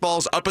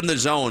fastballs up in the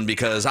zone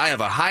because I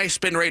have a high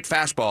spin rate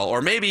fastball,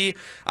 or maybe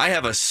I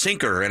have a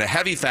sinker and a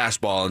heavy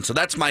fastball, and so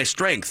that's my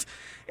strength.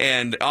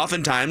 And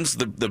oftentimes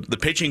the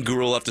pitching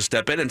guru will have to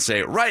step in and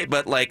say, right,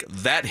 but like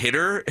that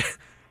hitter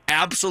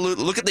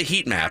absolutely, look at the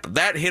heat map.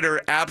 That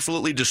hitter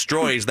absolutely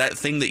destroys that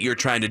thing that you're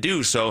trying to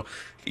do. So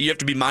you have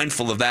to be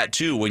mindful of that,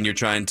 too, when you're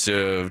trying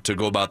to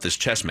go about this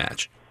chess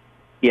match.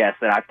 Yes,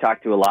 and I've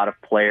talked to a lot of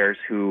players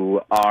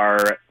who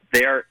are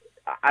there.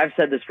 I've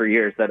said this for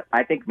years, that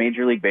I think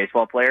Major League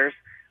Baseball players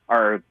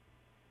are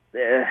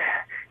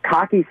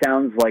cocky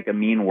sounds like a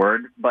mean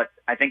word, but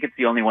I think it's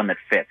the only one that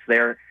fits.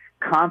 They're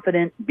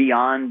confident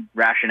beyond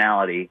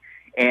rationality,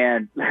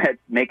 and that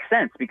makes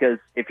sense because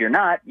if you're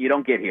not, you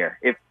don't get here.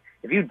 If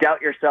you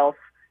doubt yourself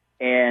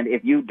and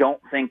if you don't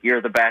think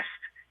you're the best,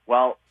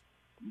 well,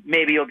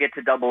 maybe you'll get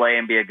to Double-A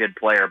and be a good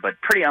player, but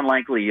pretty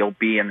unlikely you'll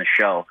be in the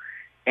show.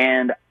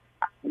 And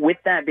with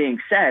that being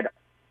said,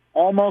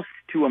 almost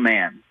to a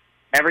man,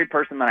 every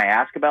person that I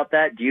ask about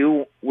that,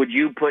 would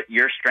you put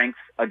your strengths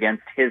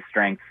against his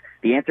strengths?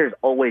 The answer is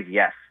always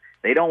yes.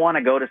 They don't want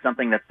to go to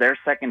something that's their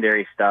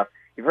secondary stuff.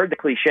 You've heard the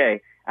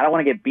cliche, I don't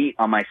want to get beat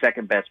on my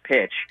second best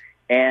pitch.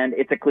 And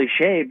it's a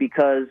cliche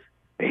because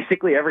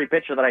basically every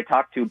pitcher that I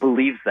talk to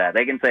believes that.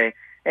 They can say,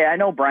 hey, I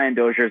know Brian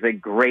Dozier is a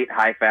great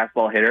high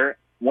fastball hitter,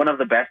 one of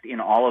the best in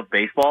all of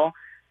baseball,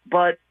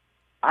 but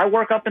I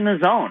work up in the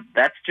zone.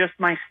 That's just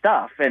my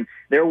stuff. And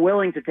they're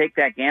willing to take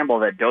that gamble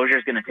that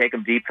Dozier's going to take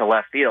him deep to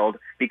left field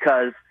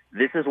because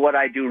this is what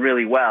I do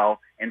really well,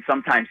 and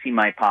sometimes he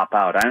might pop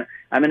out.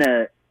 I'm going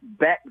to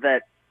bet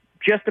that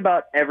just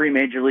about every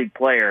major league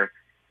player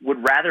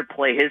would rather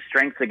play his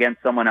strengths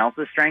against someone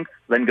else's strengths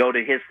than go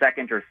to his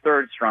second or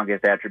third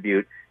strongest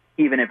attribute,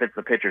 even if it's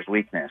the pitcher's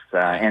weakness.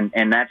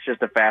 And that's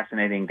just a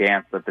fascinating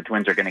dance that the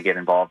Twins are going to get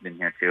involved in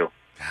here, too.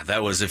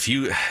 That was, if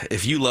you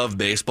love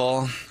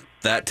baseball,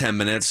 that 10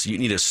 minutes, you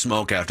need to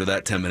smoke after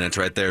that 10 minutes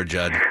right there,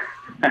 Judd.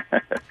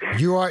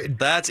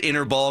 That's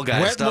inner ball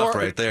guy stuff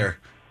right there.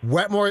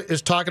 Wetmore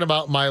is talking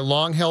about my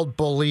long-held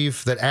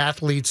belief that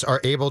athletes are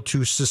able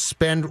to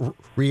suspend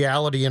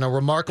reality in a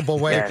remarkable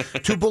way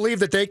to believe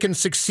that they can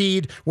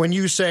succeed when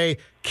you say,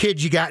 kid,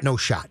 you got no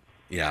shot.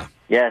 Yeah.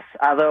 Yes,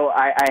 although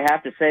I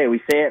have to say, we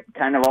say it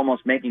kind of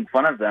almost making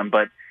fun of them,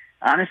 but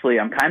honestly,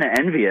 I'm kind of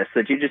envious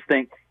that you just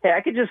think, hey, I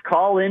could just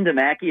call into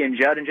Mackey and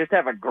Judd and just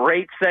have a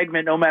great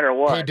segment no matter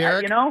what. Hey,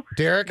 Derek,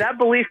 Derek, that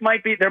belief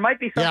there might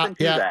be something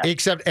to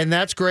that. And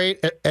that's great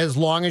as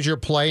long as you're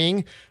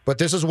playing, but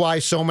this is why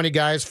so many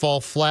guys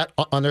fall flat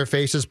on their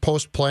faces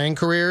post-playing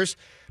careers,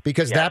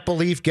 because that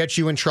belief gets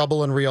you in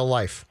trouble in real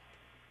life.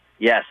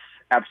 Yes,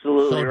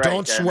 absolutely so right.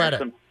 Don't sweat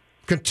it.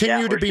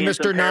 Continue to be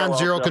Mr.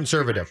 Non-Zero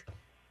Conservative.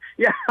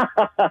 Yeah,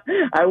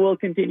 I will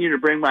continue to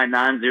bring my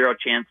non-zero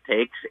chance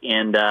takes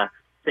and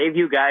save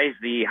you guys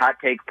the hot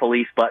take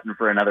police button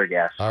for another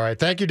guest. All right.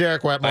 Thank you,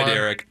 Derek Wetmore. Bye,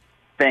 Derek.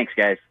 Thanks,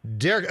 guys.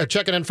 Derek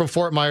checking in from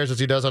Fort Myers as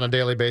he does on a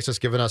daily basis,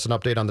 giving us an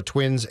update on the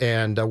Twins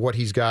and what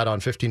he's got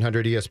on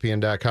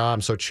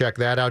 1500ESPN.com. So check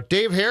that out.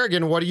 Dave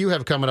Harrigan, what do you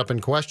have coming up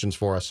in questions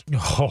for us?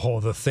 Oh,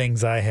 the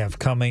things I have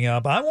coming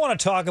up. I want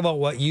to talk about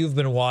what you've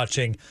been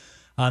watching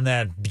on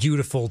that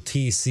beautiful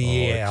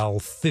TCL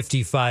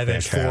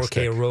 55-inch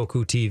 4K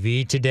Roku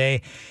TV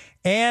today.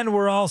 And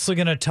we're also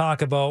going to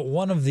talk about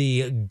one of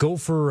the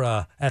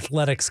Gopher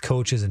athletics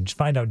coaches and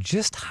find out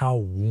just how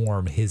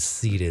warm his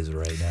seat is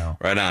right now.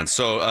 Right on.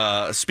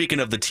 So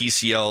speaking of the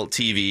TCL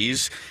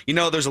TVs,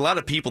 there's a lot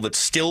of people that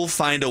still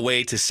find a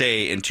way to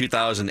say in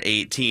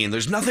 2018,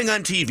 there's nothing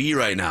on TV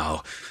right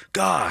now.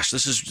 Gosh,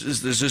 there's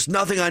just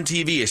nothing on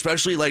TV,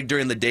 especially like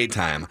during the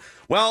daytime.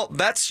 Well,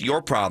 that's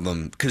your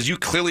problem because you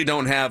clearly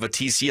don't have a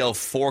TCL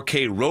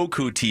 4K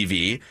Roku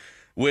TV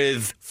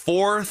with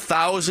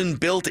 4,000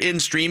 built-in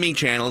streaming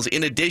channels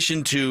in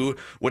addition to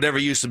whatever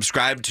you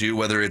subscribe to,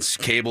 whether it's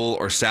cable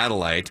or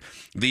satellite.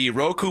 The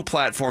Roku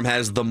platform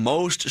has the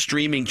most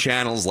streaming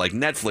channels like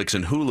Netflix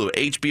and Hulu,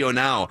 HBO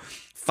Now,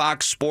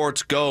 Fox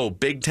Sports Go,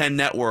 Big Ten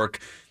Network,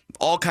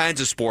 all kinds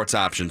of sports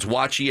options.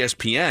 Watch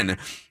ESPN.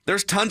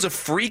 There's tons of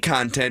free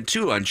content,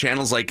 too, on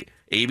channels like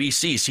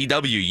ABC,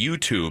 CW,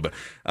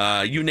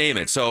 YouTube, you name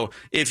it. So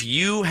if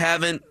you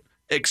haven't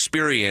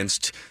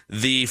experienced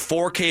the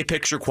 4K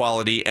picture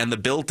quality and the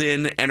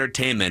built-in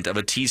entertainment of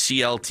a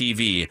TCL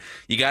TV,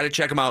 you got to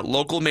check them out.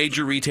 Local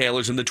major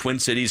retailers in the Twin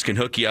Cities can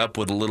hook you up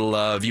with a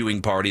little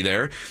viewing party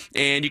there.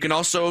 And you can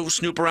also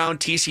snoop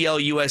around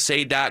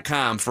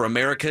TCLUSA.com for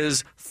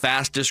America's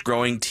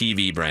fastest-growing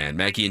TV brand.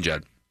 Mackey and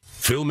Judd.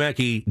 Phil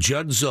Mackey,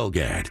 Judd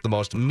Zulgad. The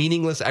most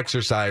meaningless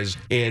exercise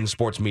in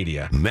sports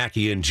media.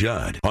 Mackey and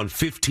Judd on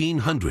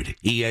 1500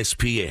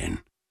 ESPN.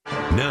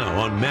 Now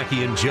on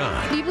Mackey and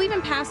Judd. Do you believe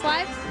in past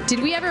lives?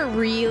 Did we ever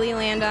really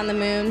land on the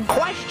moon?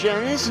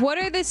 Questions. What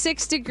are the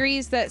 6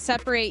 degrees that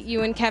separate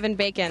you and Kevin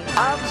Bacon?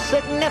 Of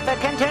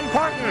significant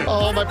importance.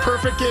 Oh, my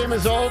perfect game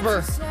is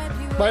over.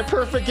 My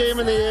perfect game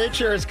in the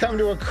A-chair has come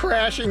to a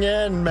crashing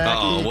end,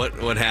 Mackey. Oh,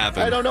 what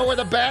happened? I don't know where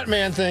the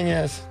Batman thing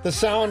is. The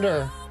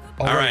sounder.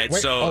 Oh, All right,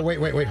 wait, so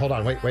wait, hold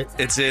on, wait.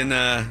 It's in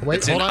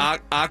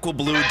Aqua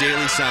Blue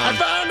Daily Sound. I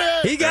found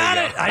it. He got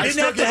it. I didn't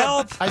have to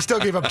help. I still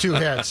gave up 2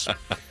 hits.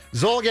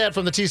 Zolgad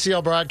from the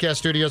TCL Broadcast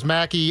Studios,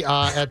 Mackey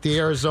at the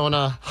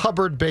Arizona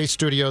Hubbard-based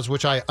studios,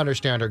 which I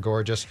understand are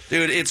gorgeous.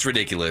 Dude, it's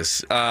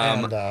ridiculous.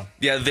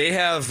 Yeah, they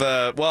have,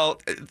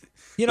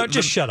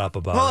 just shut up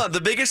about well, it. the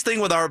biggest thing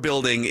with our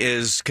building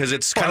is because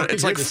it's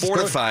it's like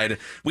fortified.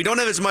 We don't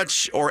have as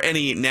much or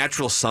any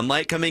natural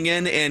sunlight coming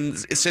in, and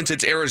since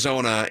it's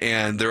Arizona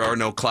and there are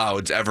no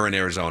clouds ever in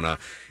Arizona,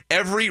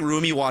 every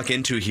room you walk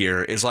into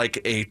here is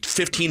like a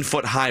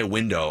 15-foot high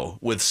window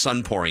with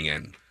sun pouring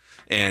in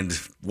and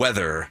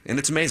weather, and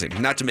it's amazing.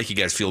 Not to make you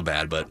guys feel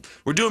bad, but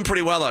we're doing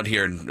pretty well out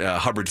here in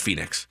Hubbard,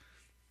 Phoenix.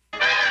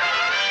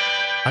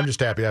 I'm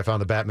just happy I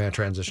found the Batman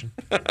transition.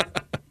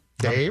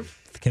 Dave?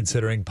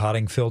 Considering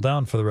potting Phil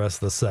down for the rest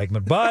of the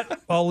segment,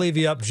 but I'll leave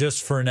you up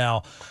just for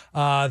now.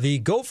 The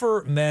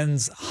Gopher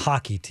men's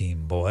hockey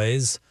team,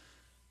 boys,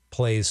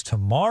 plays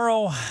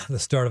tomorrow, the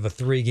start of a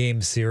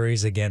 3-game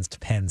series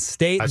against Penn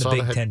State in the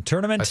Big Ten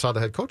tournament. I saw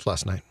the head coach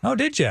last night. Oh,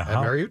 did you? At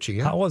Mariucci,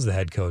 yeah. How was the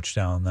head coach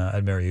down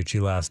at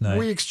Mariucci last night?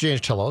 We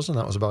exchanged hellos, and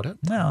that was about it.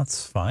 No,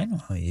 that's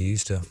fine. You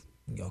used to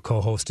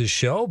co-host his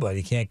show, but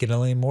he can't get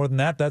any more than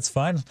that. That's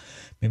fine.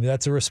 Maybe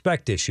that's a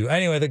respect issue.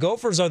 Anyway, the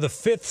Gophers are the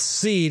 5th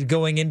seed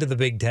going into the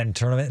Big Ten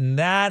tournament, and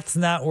that's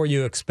not where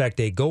you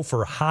expect a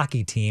Gopher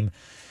hockey team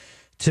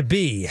to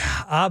be,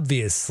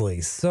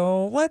 obviously.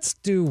 So let's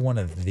do one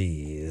of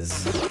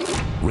these.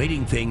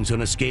 Rating things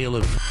on a scale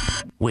of...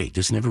 Wait,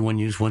 doesn't everyone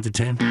use 1 to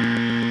 10?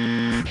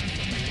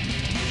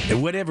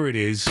 And whatever it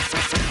is,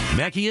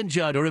 Mackey and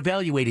Judd are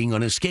evaluating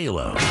on a scale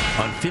of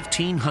on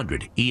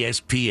 1500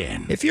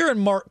 ESPN. If you're in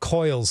Mark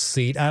Coyle's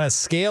seat, on a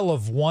scale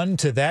of 1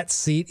 to that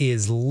seat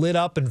is lit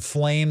up in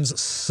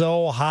flames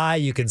so high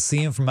you can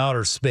see him from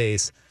outer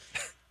space,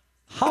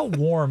 how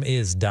warm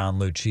is Don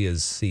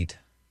Lucia's seat?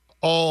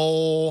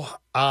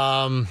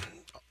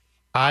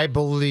 I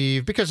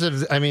believe because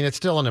it's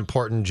still an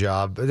important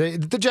job.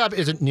 The job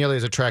isn't nearly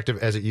as attractive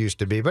as it used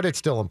to be, but it's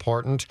still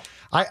important.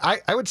 I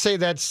would say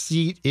that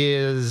seat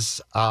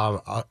is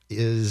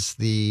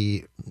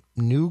the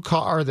new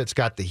car that's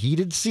got the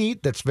heated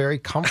seat that's very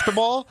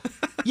comfortable,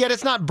 yet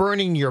it's not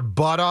burning your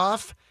butt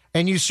off,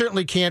 and you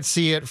certainly can't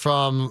see it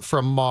from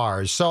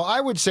Mars. So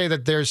I would say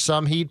that there's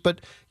some heat,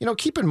 but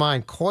keep in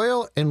mind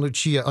Coyle and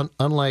Lucia,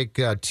 unlike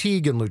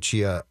Teague and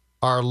Lucia,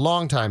 are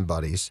longtime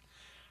buddies.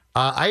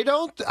 I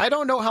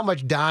don't know how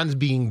much Don's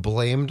being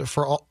blamed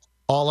for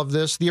all of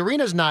this. The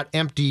arena's not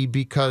empty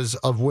because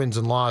of wins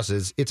and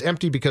losses. It's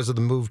empty because of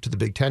the move to the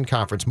Big Ten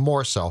Conference,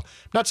 more so. I'm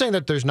not saying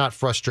that there's not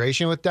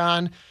frustration with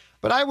Don,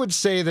 but I would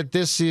say that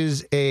this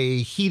is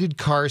a heated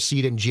car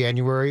seat in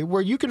January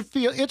where you can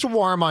feel it's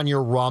warm on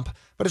your rump,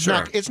 but it's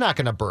not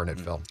going to burn it,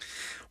 Phil.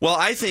 Well,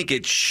 I think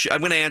I'm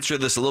going to answer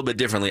this a little bit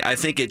differently. I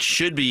think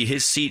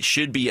his seat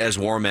should be as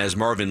warm as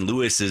Marvin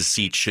Lewis's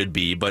seat should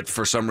be, but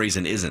for some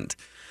reason isn't.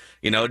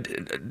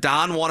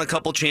 Don won a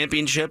couple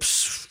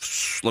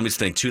championships, let me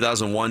think,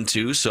 2001,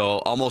 2, so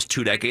almost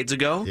 2 decades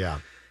ago. Yeah.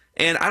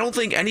 And I don't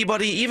think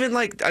anybody,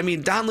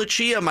 Don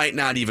Lucia might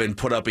not even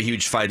put up a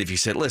huge fight if he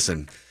said,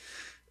 listen,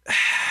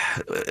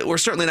 we're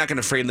certainly not going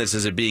to frame this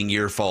as it being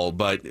your fault,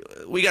 but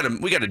we got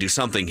to do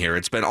something here.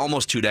 It's been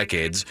almost 2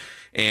 decades,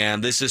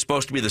 and this is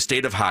supposed to be the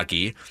state of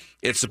hockey.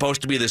 It's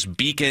supposed to be this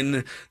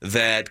beacon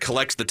that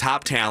collects the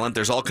top talent.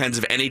 There's all kinds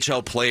of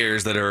NHL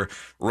players that are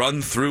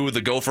run through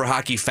the Gopher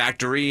Hockey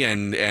Factory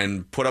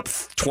and put up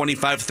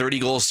 25,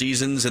 30-goal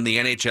seasons in the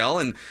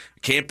NHL and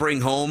can't bring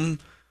home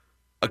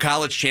a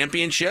college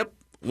championship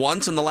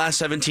once in the last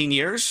 17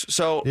 years.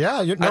 So yeah,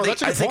 I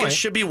think it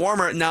should be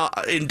warmer. Now,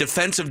 in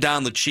defense of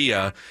Don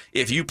Lucia,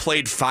 if you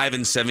played 5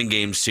 and 7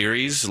 game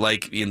series,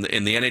 like in the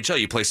NHL,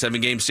 you play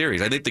 7-game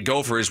series. I think the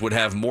Gophers would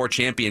have more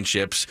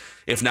championships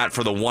if not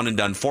for the one and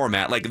done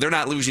format. Like, they're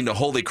not losing to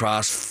Holy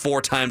Cross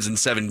 4 times in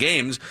 7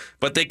 games,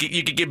 but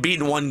you could get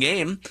beaten 1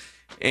 game.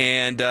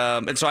 And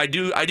so I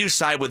do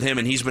side with him,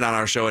 and he's been on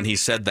our show and he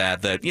said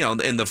that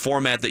in the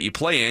format that you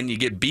play in, you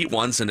get beat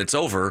once and it's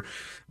over.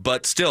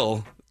 But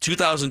still,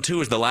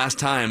 2002 is the last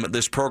time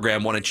this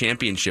program won a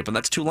championship, and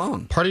that's too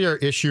long. Part of your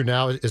issue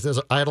now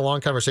is I had a long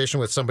conversation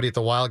with somebody at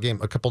the Wild game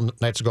a couple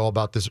nights ago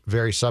about this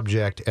very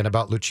subject and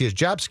about Lucia's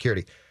job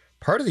security.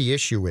 Part of the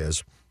issue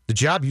is the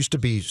job used to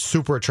be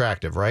super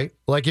attractive, right?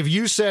 Like if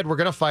you said we're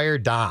going to fire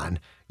Don,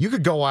 you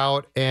could go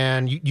out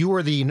and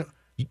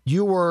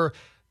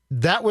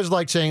that was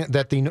like saying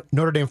that the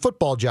Notre Dame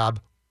football job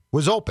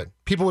was open.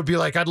 People would be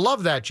like, I'd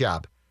love that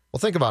job. Well,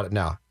 think about it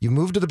now. You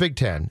moved to the Big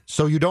Ten,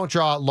 so you don't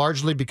draw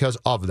largely because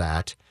of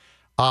that.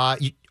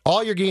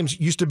 All your games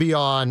used to be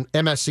on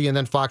MSC and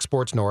then Fox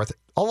Sports North.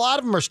 A lot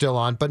of them are still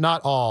on, but not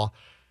all.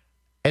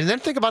 And then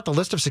think about the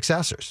list of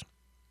successors.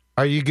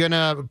 Are you going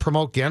to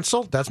promote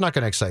Gensel? That's not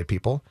going to excite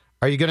people.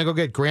 Are you going to go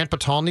get Grant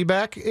Patalny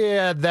back?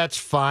 Yeah, that's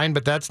fine,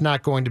 but that's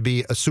not going to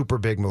be a super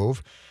big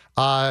move.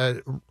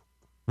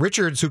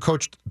 Richards, who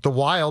coached the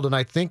Wild, and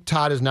I think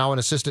Todd is now an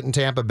assistant in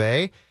Tampa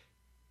Bay,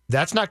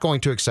 That's not going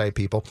to excite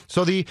people.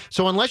 So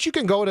unless you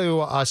can go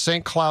to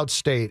St. Cloud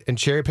State and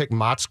cherry pick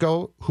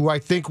Motzko, who I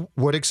think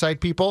would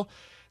excite people,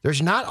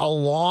 there's not a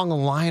long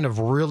line of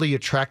really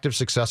attractive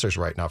successors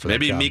right now for that job.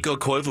 Maybe Mikko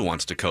Koivu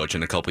wants to coach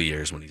in a couple of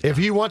years when he's If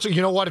he wants,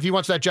 you know what? If he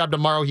wants that job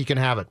tomorrow, he can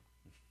have it.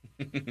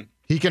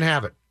 He can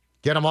have it.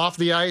 Get him off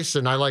the ice,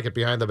 and I like it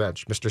behind the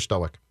bench, Mr.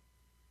 Stoic.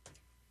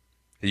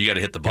 You got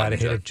to hit the button. Got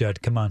to hit it,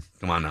 Judd. Come on.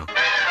 Come on now.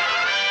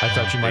 I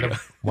thought you might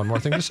have one more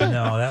thing to say.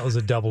 No, that was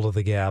a double to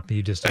the gap.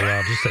 You just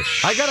allowed just a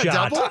shot. I got a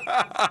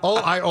double?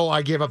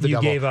 I gave up the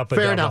double. You gave up a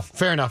double.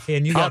 Fair enough.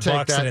 And you got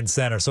Buxton in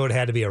center, so it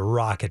had to be a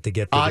rocket to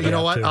get the you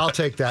know what? too. I'll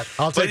take that.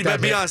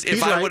 But be honest,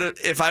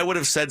 if I would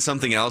have said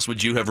something else,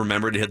 would you have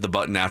remembered to hit the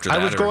button after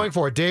that? I was going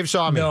for it. Dave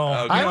saw me.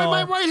 No,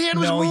 my right hand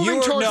was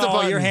moving towards the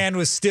button. Your hand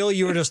was still,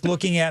 you were just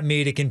looking at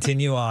me to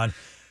continue on.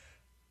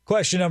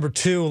 Question number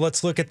 2,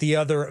 let's look at the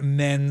other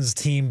men's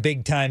team,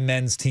 big-time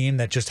men's team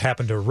that just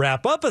happened to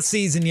wrap up a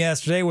season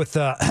yesterday with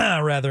a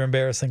rather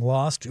embarrassing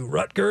loss to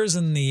Rutgers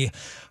in the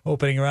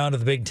opening round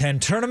of the Big Ten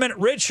tournament.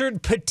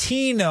 Richard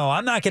Pitino,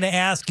 I'm not going to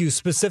ask you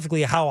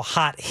specifically how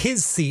hot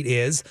his seat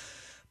is,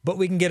 but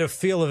we can get a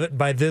feel of it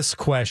by this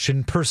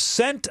question.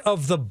 Percent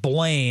of the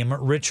blame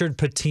Richard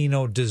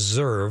Pitino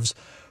deserves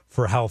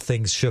for how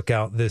things shook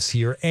out this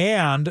year,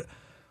 and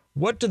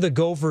what do the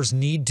Gophers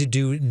need to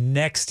do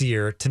next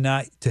year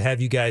to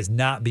have you guys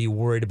not be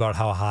worried about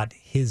how hot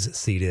his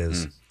seat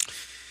is?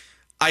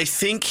 I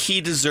think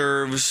he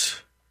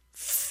deserves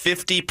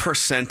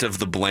 50% of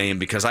the blame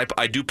because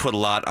I do put a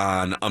lot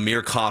on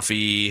Amir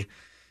Coffey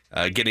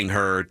getting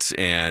hurt,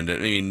 and I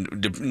mean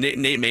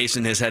Nate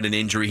Mason has had an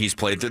injury. He's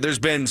played. There's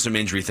been some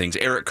injury things.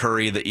 Eric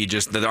Curry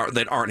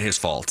that aren't his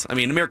fault. I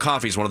mean, Amir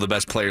Coffey is one of the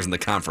best players in the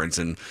conference,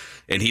 and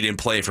he didn't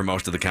play for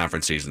most of the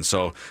conference season.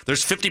 So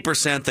there's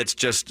 50% that's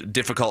just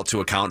difficult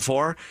to account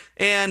for,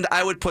 and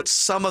I would put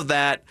some of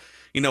that.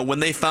 You know, when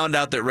they found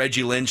out that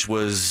Reggie Lynch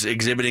was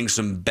exhibiting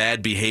some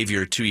bad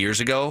behavior 2 years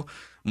ago,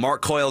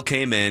 Mark Coyle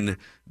came in.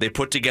 They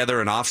put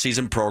together an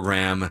off-season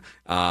program.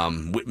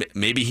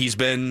 Maybe he's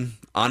been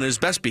on his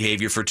best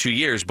behavior for 2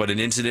 years, but an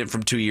incident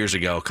from 2 years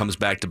ago comes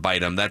back to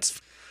bite him.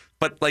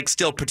 But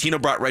still, Pitino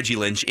brought Reggie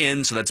Lynch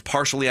in, so that's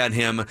partially on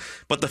him.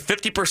 But the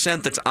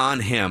 50% that's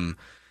on him,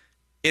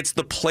 it's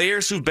the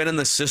players who've been in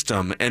the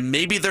system, and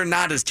maybe they're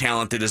not as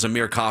talented as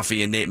Amir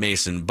Coffey and Nate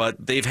Mason, but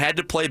they've had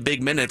to play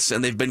big minutes,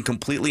 and they've been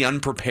completely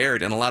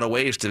unprepared in a lot of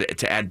ways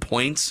to add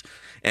points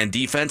and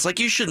defense. Like,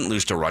 you shouldn't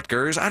lose to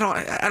Rutgers. I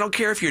don't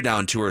care if you're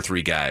down 2 or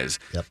 3 guys.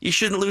 Yep. You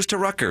shouldn't lose to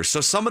Rutgers. So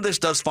some of this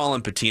does fall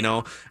on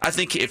Pitino. I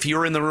think if you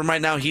were in the room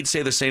right now, he'd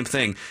say the same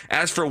thing.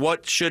 As for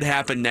what should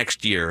happen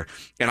next year,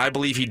 and I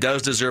believe he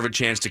does deserve a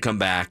chance to come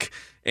back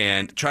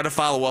and try to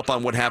follow up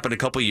on what happened a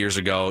couple years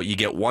ago. You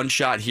get one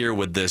shot here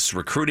with this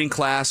recruiting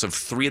class of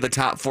 3 of the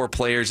top 4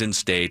 players in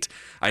state.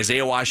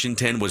 Isaiah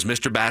Washington was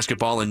Mr.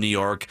 Basketball in New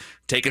York.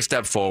 Take a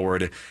step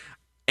forward.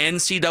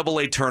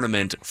 NCAA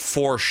tournament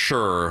for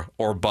sure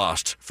or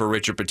bust for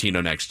Richard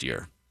Pitino next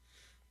year.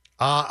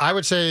 I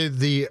would say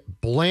the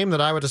blame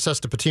that I would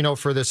assess to Pitino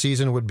for this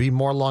season would be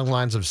more along the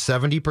lines of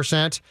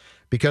 70%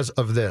 because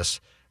of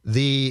this.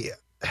 The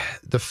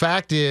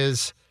fact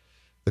is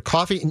the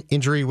Coffey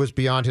injury was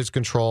beyond his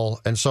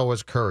control, and so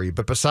was Curry.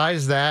 But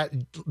besides that,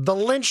 the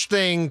Lynch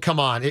thing, come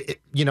on,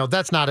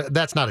 that's not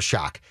a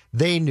shock.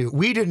 They knew.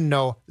 We didn't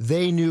know.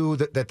 They knew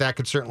that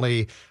could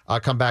certainly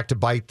come back to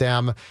bite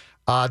them.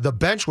 The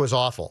bench was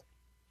awful.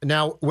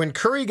 Now, when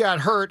Curry got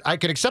hurt, I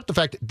could accept the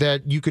fact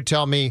that you could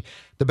tell me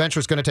the bench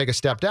was going to take a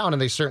step down,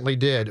 and they certainly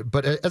did.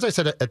 But as I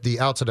said at the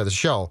outset of the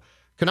show,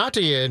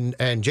 Konate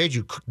and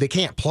Jeju, they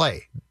can't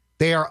play.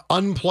 They are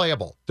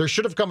unplayable. There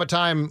should have come a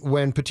time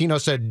when Pitino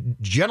said,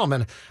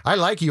 gentlemen, I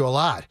like you a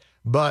lot,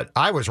 but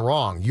I was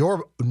wrong.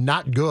 You're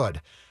not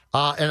good.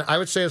 And I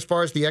would say as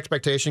far as the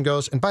expectation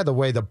goes, and by the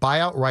way, the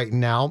buyout right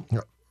now,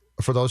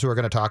 for those who are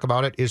going to talk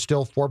about it, is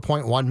still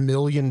 $4.1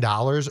 million,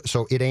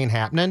 so it ain't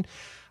happening.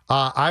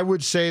 I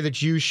would say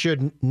that you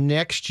should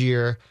next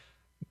year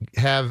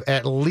have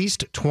at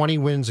least 20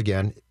 wins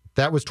again.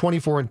 That was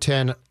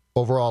 24-10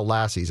 overall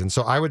last season.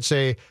 So I would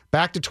say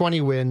back to 20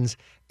 wins,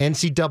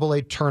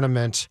 NCAA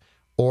tournament,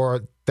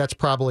 or that's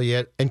probably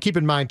it. And keep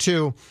in mind,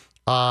 too,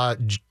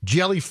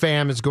 Jelly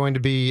Fam is going to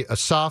be a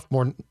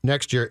sophomore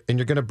next year, and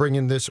you're going to bring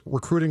in this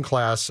recruiting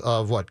class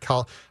of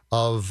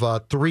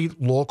 3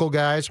 local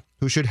guys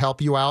who should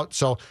help you out.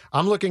 So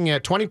I'm looking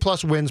at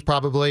 20-plus wins,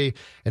 probably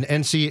an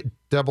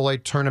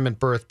NCAA tournament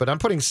berth, but I'm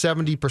putting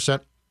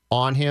 70%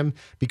 on him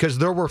because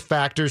there were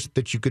factors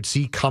that you could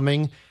see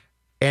coming,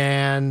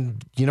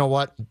 and you know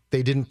what?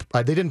 They didn't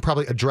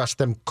probably address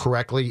them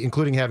correctly,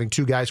 including having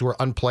 2 guys who were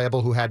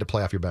unplayable who had to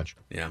play off your bench.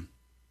 Yeah.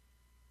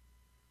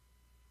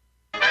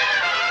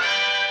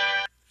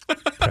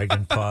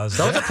 Pregnant pause.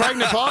 That was a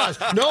pregnant pause.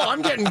 No,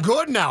 I'm getting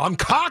good now. I'm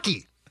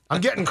cocky.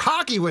 I'm getting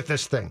cocky with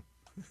this thing.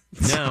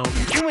 Now,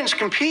 Humans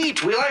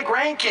compete. We like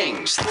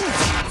rankings.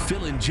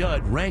 Phil and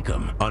Judd rank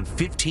them on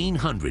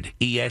 1500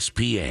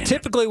 ESPN.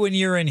 Typically, when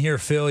you're in here,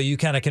 Phil, you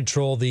kind of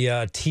control the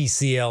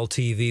TCL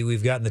TV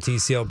we've got in the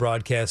TCL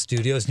broadcast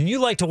studios, and you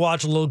like to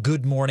watch a little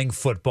Good Morning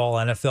Football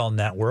NFL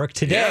Network.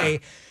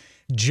 Today,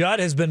 Judd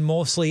has been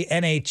mostly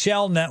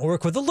NHL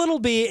Network with a little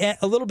bit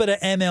of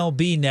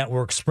MLB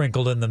Network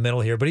sprinkled in the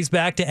middle here, but he's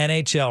back to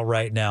NHL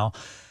right now.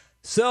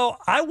 So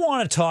I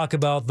want to talk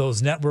about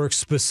those networks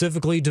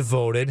specifically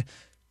devoted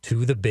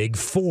to the big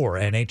four: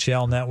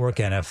 NHL Network,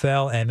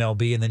 NFL,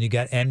 MLB, and then you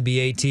got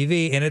NBA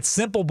TV. And it's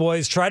simple,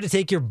 boys. Try to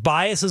take your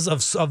biases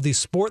of the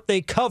sport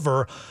they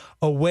cover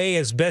away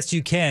as best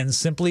you can.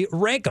 Simply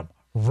rank them.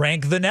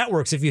 Rank the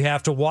networks if you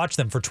have to watch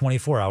them for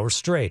 24 hours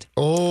straight.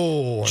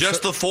 Oh,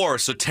 just the four.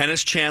 So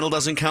Tennis Channel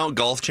doesn't count.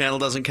 Golf Channel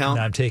doesn't count.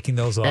 No, I'm taking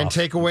those off. And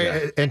take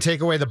away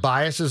the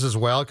biases as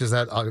well, because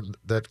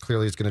that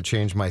clearly is going to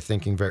change my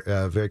thinking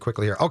very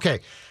quickly here. Okay,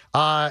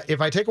 if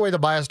I take away the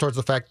bias towards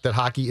the fact that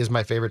hockey is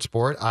my favorite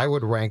sport, I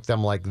would rank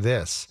them like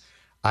this.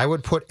 I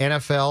would put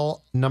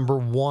NFL number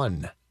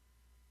 1,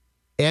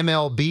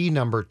 MLB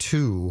number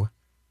 2,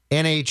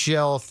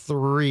 NHL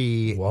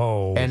 3,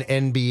 and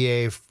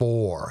NBA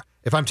 4.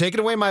 If I'm taking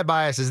away my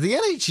biases, the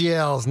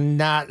NHL's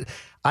not.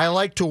 I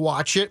like to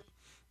watch it,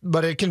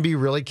 but it can be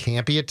really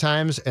campy at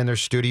times. And their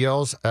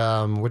studios,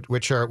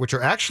 which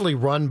are actually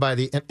run by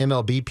the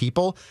MLB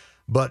people,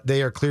 but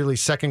they are clearly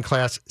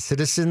second-class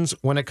citizens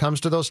when it comes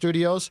to those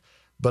studios.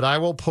 But I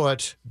will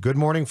put Good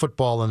Morning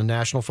Football in the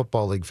National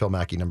Football League, Phil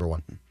Mackey, number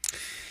 1.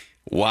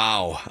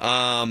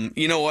 Wow.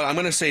 You know what? I'm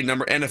going to say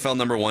NFL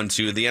number 1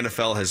 too. The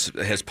NFL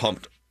has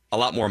pumped a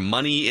lot more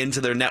money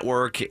into their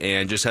network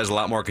and just has a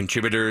lot more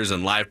contributors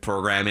and live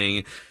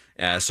programming.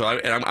 So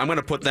I'm going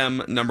to put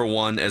them number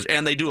 1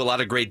 and they do a lot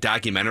of great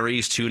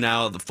documentaries too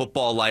now. The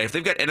Football Life,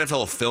 they've got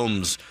NFL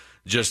Films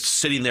just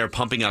sitting there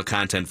pumping out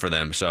content for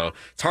them. So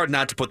it's hard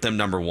not to put them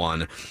number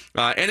 1.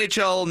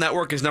 NHL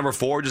Network is number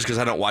 4 just because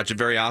I don't watch it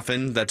very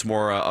often. That's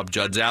more up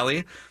Judd's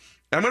alley.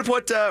 I'm going to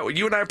put,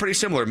 you and I are pretty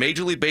similar.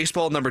 Major League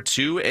Baseball, number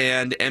 2,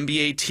 and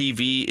NBA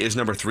TV is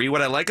number 3.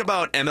 What I like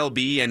about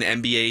MLB and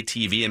NBA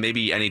TV, and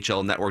maybe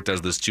NHL Network does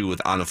this too with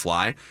On the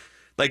Fly,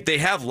 like they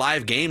have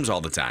live games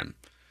all the time.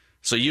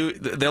 So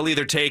they'll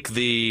either take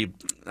the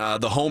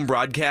home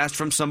broadcast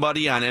from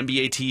somebody on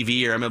NBA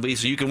TV or MLB,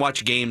 so you can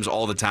watch games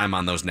all the time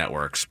on those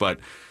networks. But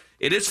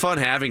it is fun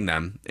having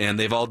them, and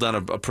they've all done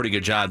a pretty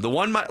good job. The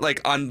one,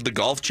 like on the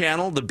Golf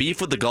Channel, the beef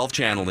with the Golf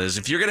Channel is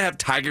if you're going to have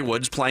Tiger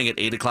Woods playing at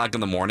 8 o'clock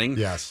in the morning,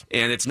 yes,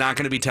 and it's not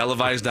going to be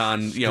televised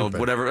on,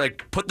 whatever,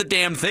 like put the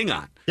damn thing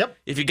on. Yep.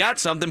 If you got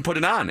something, put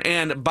it on.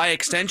 And by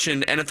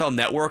extension, NFL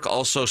Network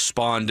also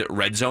spawned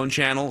Red Zone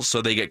Channel,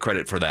 so they get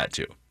credit for that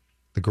too.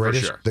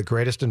 The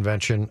greatest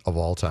invention of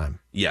all time.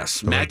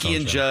 Yes. Mackey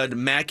and Judd,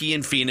 Mackey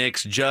in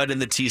Phoenix, Judd in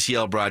the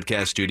TCL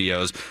broadcast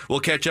studios. We'll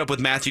catch up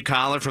with Matthew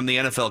Collar from the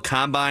NFL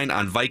Combine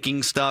on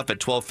Viking stuff at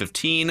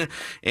 12:15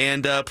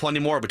 and plenty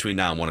more between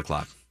now and 1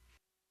 o'clock.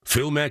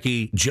 Phil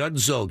Mackey, Judd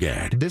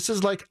Zulgad. This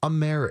is like a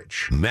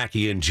marriage.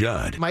 Mackey and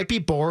Judd. Might be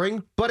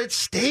boring, but it's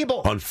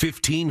stable. On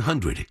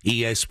 1500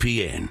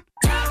 ESPN.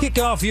 Kick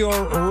off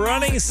your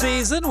running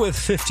season with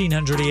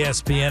 1500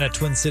 ESPN at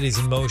Twin Cities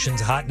in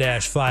Motion's Hot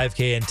Dash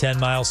 5K and 10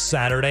 miles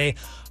Saturday,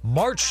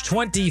 March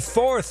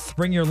 24th.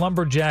 Bring your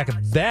lumberjack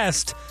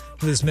best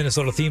to this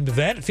Minnesota-themed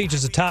event. It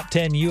features a top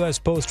 10 U.S.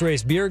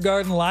 post-race beer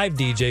garden, live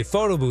DJ,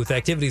 photo booth,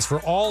 activities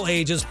for all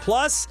ages,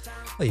 plus,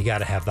 well, you got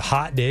to have the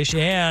hot dish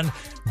and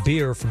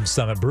beer from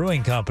Summit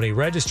Brewing Company.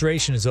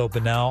 Registration is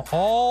open now.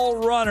 All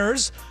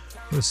runners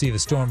receive a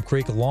Storm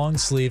Creek long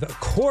sleeve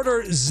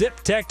quarter zip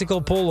tactical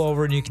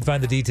pullover, and you can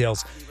find the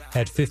details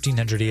at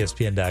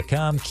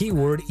 1500ESPN.com.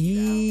 Keyword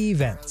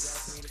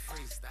events.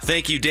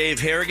 Thank you, Dave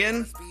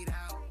Harrigan.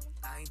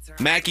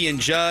 Mackey and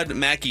Judd,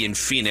 Mackey in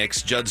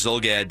Phoenix, Judd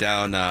Zulgad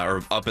down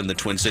or up in the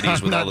Twin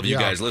Cities with all of you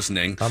guys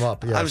listening. I'm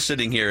up, yes. I'm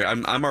sitting here.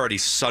 I'm already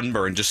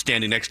sunburned just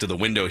standing next to the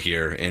window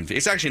here. And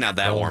it's actually not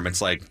that warm.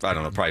 It's like, I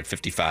don't know, probably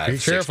 55. Be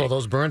careful. 60.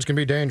 Those burns can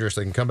be dangerous.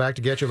 They can come back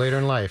to get you later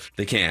in life.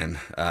 They can.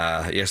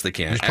 Yes, they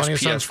can. There's plenty of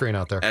sunscreen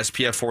out there.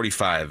 SPF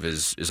 45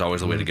 is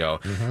always the way to go.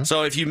 Mm-hmm.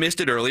 So if you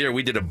missed it earlier,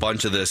 we did a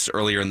bunch of this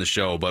earlier in the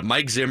show, but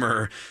Mike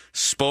Zimmer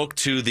spoke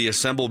to the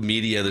assembled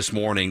media this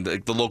morning,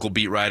 the local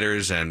beat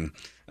writers, and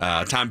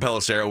Tom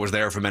Pelissero was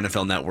there from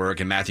NFL Network,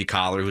 and Matthew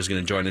Collar, who's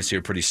going to join us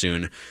here pretty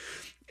soon.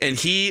 And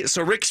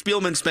so Rick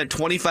Spielman spent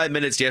 25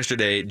 minutes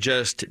yesterday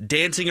just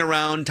dancing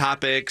around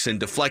topics and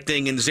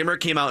deflecting, and Zimmer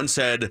came out and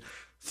said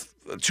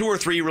 2 or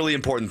 3 really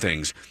important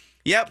things.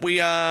 Yep, we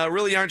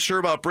really aren't sure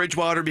about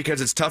Bridgewater because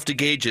it's tough to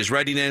gauge his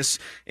readiness.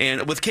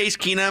 And with Case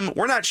Keenum,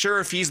 we're not sure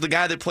if he's the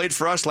guy that played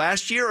for us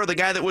last year or the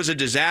guy that was a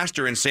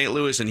disaster in St.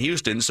 Louis and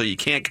Houston, so you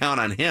can't count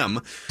on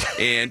him.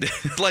 And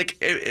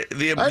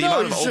the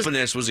amount of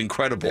openness was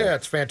incredible. Yeah,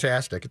 it's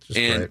fantastic. It's just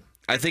great.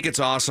 I think it's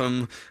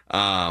awesome. Just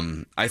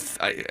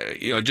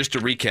to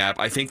recap,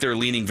 I think they're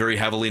leaning very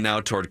heavily now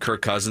toward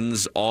Kirk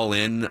Cousins, all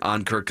in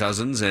on Kirk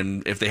Cousins.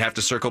 And if they have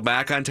to circle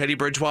back on Teddy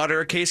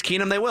Bridgewater or Case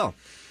Keenum, they will.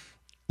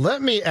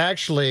 Let me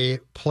actually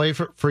play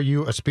for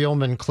you a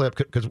Spielman clip,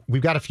 because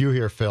we've got a few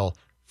here, Phil,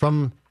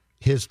 from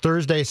his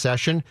Thursday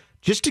session,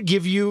 just to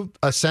give you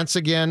a sense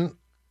again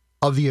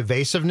of the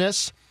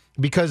evasiveness,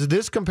 because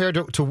this compared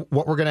to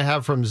what we're going to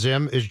have from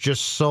Zim is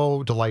just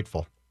so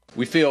delightful.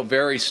 We feel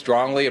very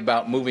strongly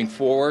about moving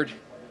forward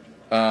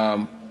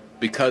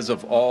because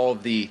of all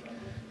of the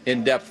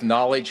in-depth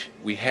knowledge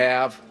we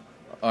have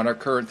on our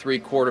current three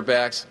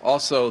quarterbacks,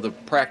 also the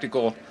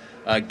practical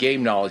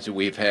game knowledge that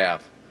we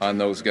have on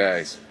those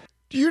guys.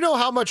 Do you know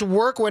how much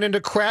work went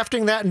into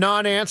crafting that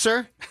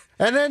non-answer?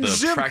 And then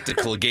the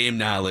practical game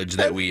knowledge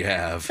that we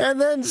have. And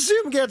then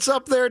Zim gets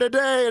up there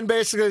today and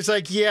basically is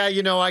like, yeah,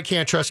 I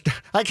can't trust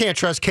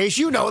Case.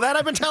 You know that.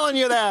 I've been telling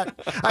you that.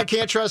 I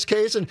can't trust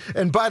Case.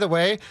 And by the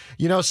way,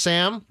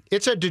 Sam,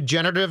 it's a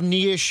degenerative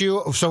knee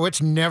issue, so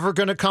it's never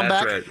going to come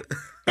back. Right.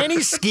 And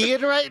he's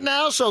skiing right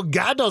now, so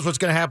God knows what's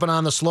going to happen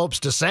on the slopes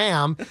to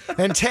Sam.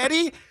 And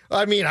Teddy,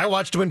 I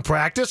watched him in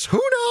practice.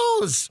 Who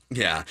knows?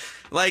 Yeah.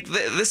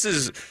 This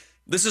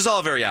is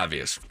all very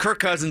obvious. Kirk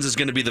Cousins is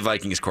going to be the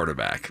Vikings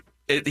quarterback.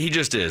 He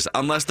just is,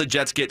 unless the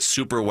Jets get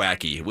super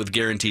wacky with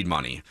guaranteed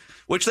money,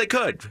 which they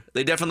could.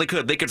 They definitely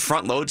could. They could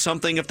front load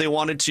something if they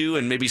wanted to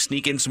and maybe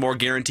sneak in some more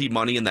guaranteed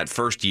money in that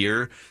first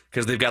year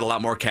because they've got a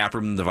lot more cap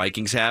room than the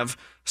Vikings have.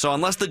 So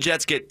unless the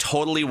Jets get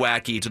totally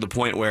wacky to the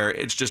point where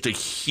it's just a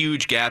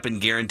huge gap in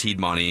guaranteed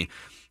money,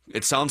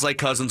 it sounds like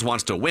Cousins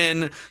wants to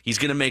win. He's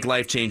going to make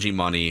life-changing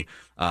money.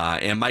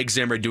 And Mike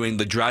Zimmer doing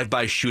the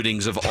drive-by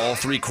shootings of all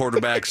three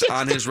quarterbacks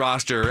on his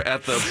roster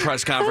at the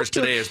press conference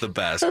today is the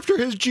best. After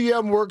his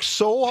GM worked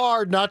so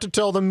hard not to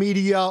tell the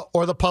media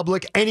or the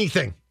public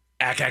anything.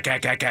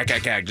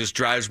 Just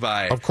drives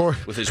by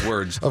with his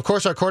words. Of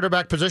course, our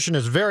quarterback position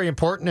is very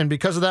important, and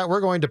because of that,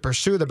 we're going to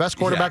pursue the best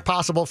quarterback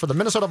possible for the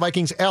Minnesota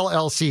Vikings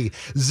LLC.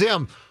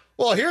 Zim,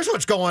 well, here's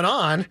what's going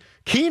on.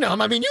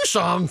 Keenum, you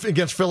saw him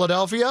against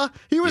Philadelphia.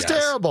 He was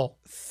terrible.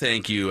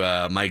 Thank you,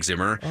 Mike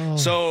Zimmer.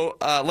 So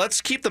let's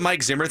keep the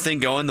Mike Zimmer thing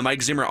going, the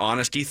Mike Zimmer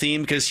honesty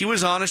theme, because he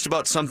was honest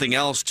about something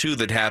else, too,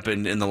 that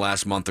happened in the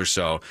last month or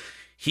so.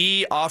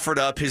 He offered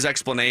up his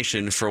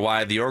explanation for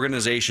why the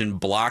organization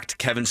blocked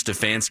Kevin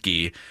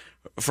Stefanski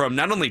from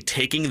not only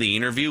taking the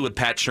interview with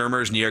Pat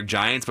Shurmur's New York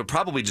Giants, but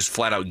probably just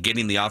flat out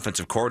getting the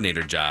offensive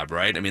coordinator job,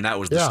 right? That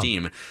was the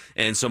steam.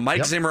 And so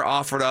Mike Zimmer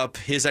offered up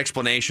his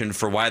explanation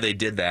for why they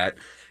did that.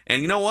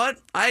 And you know what?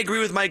 I agree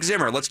with Mike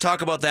Zimmer. Let's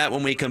talk about that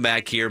when we come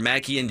back here.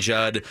 Mackey and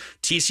Judd,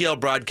 TCL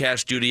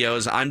Broadcast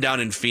Studios. I'm down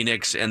in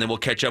Phoenix, and then we'll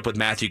catch up with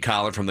Matthew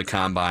Collar from the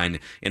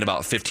Combine in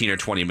about 15 or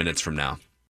 20 minutes from now.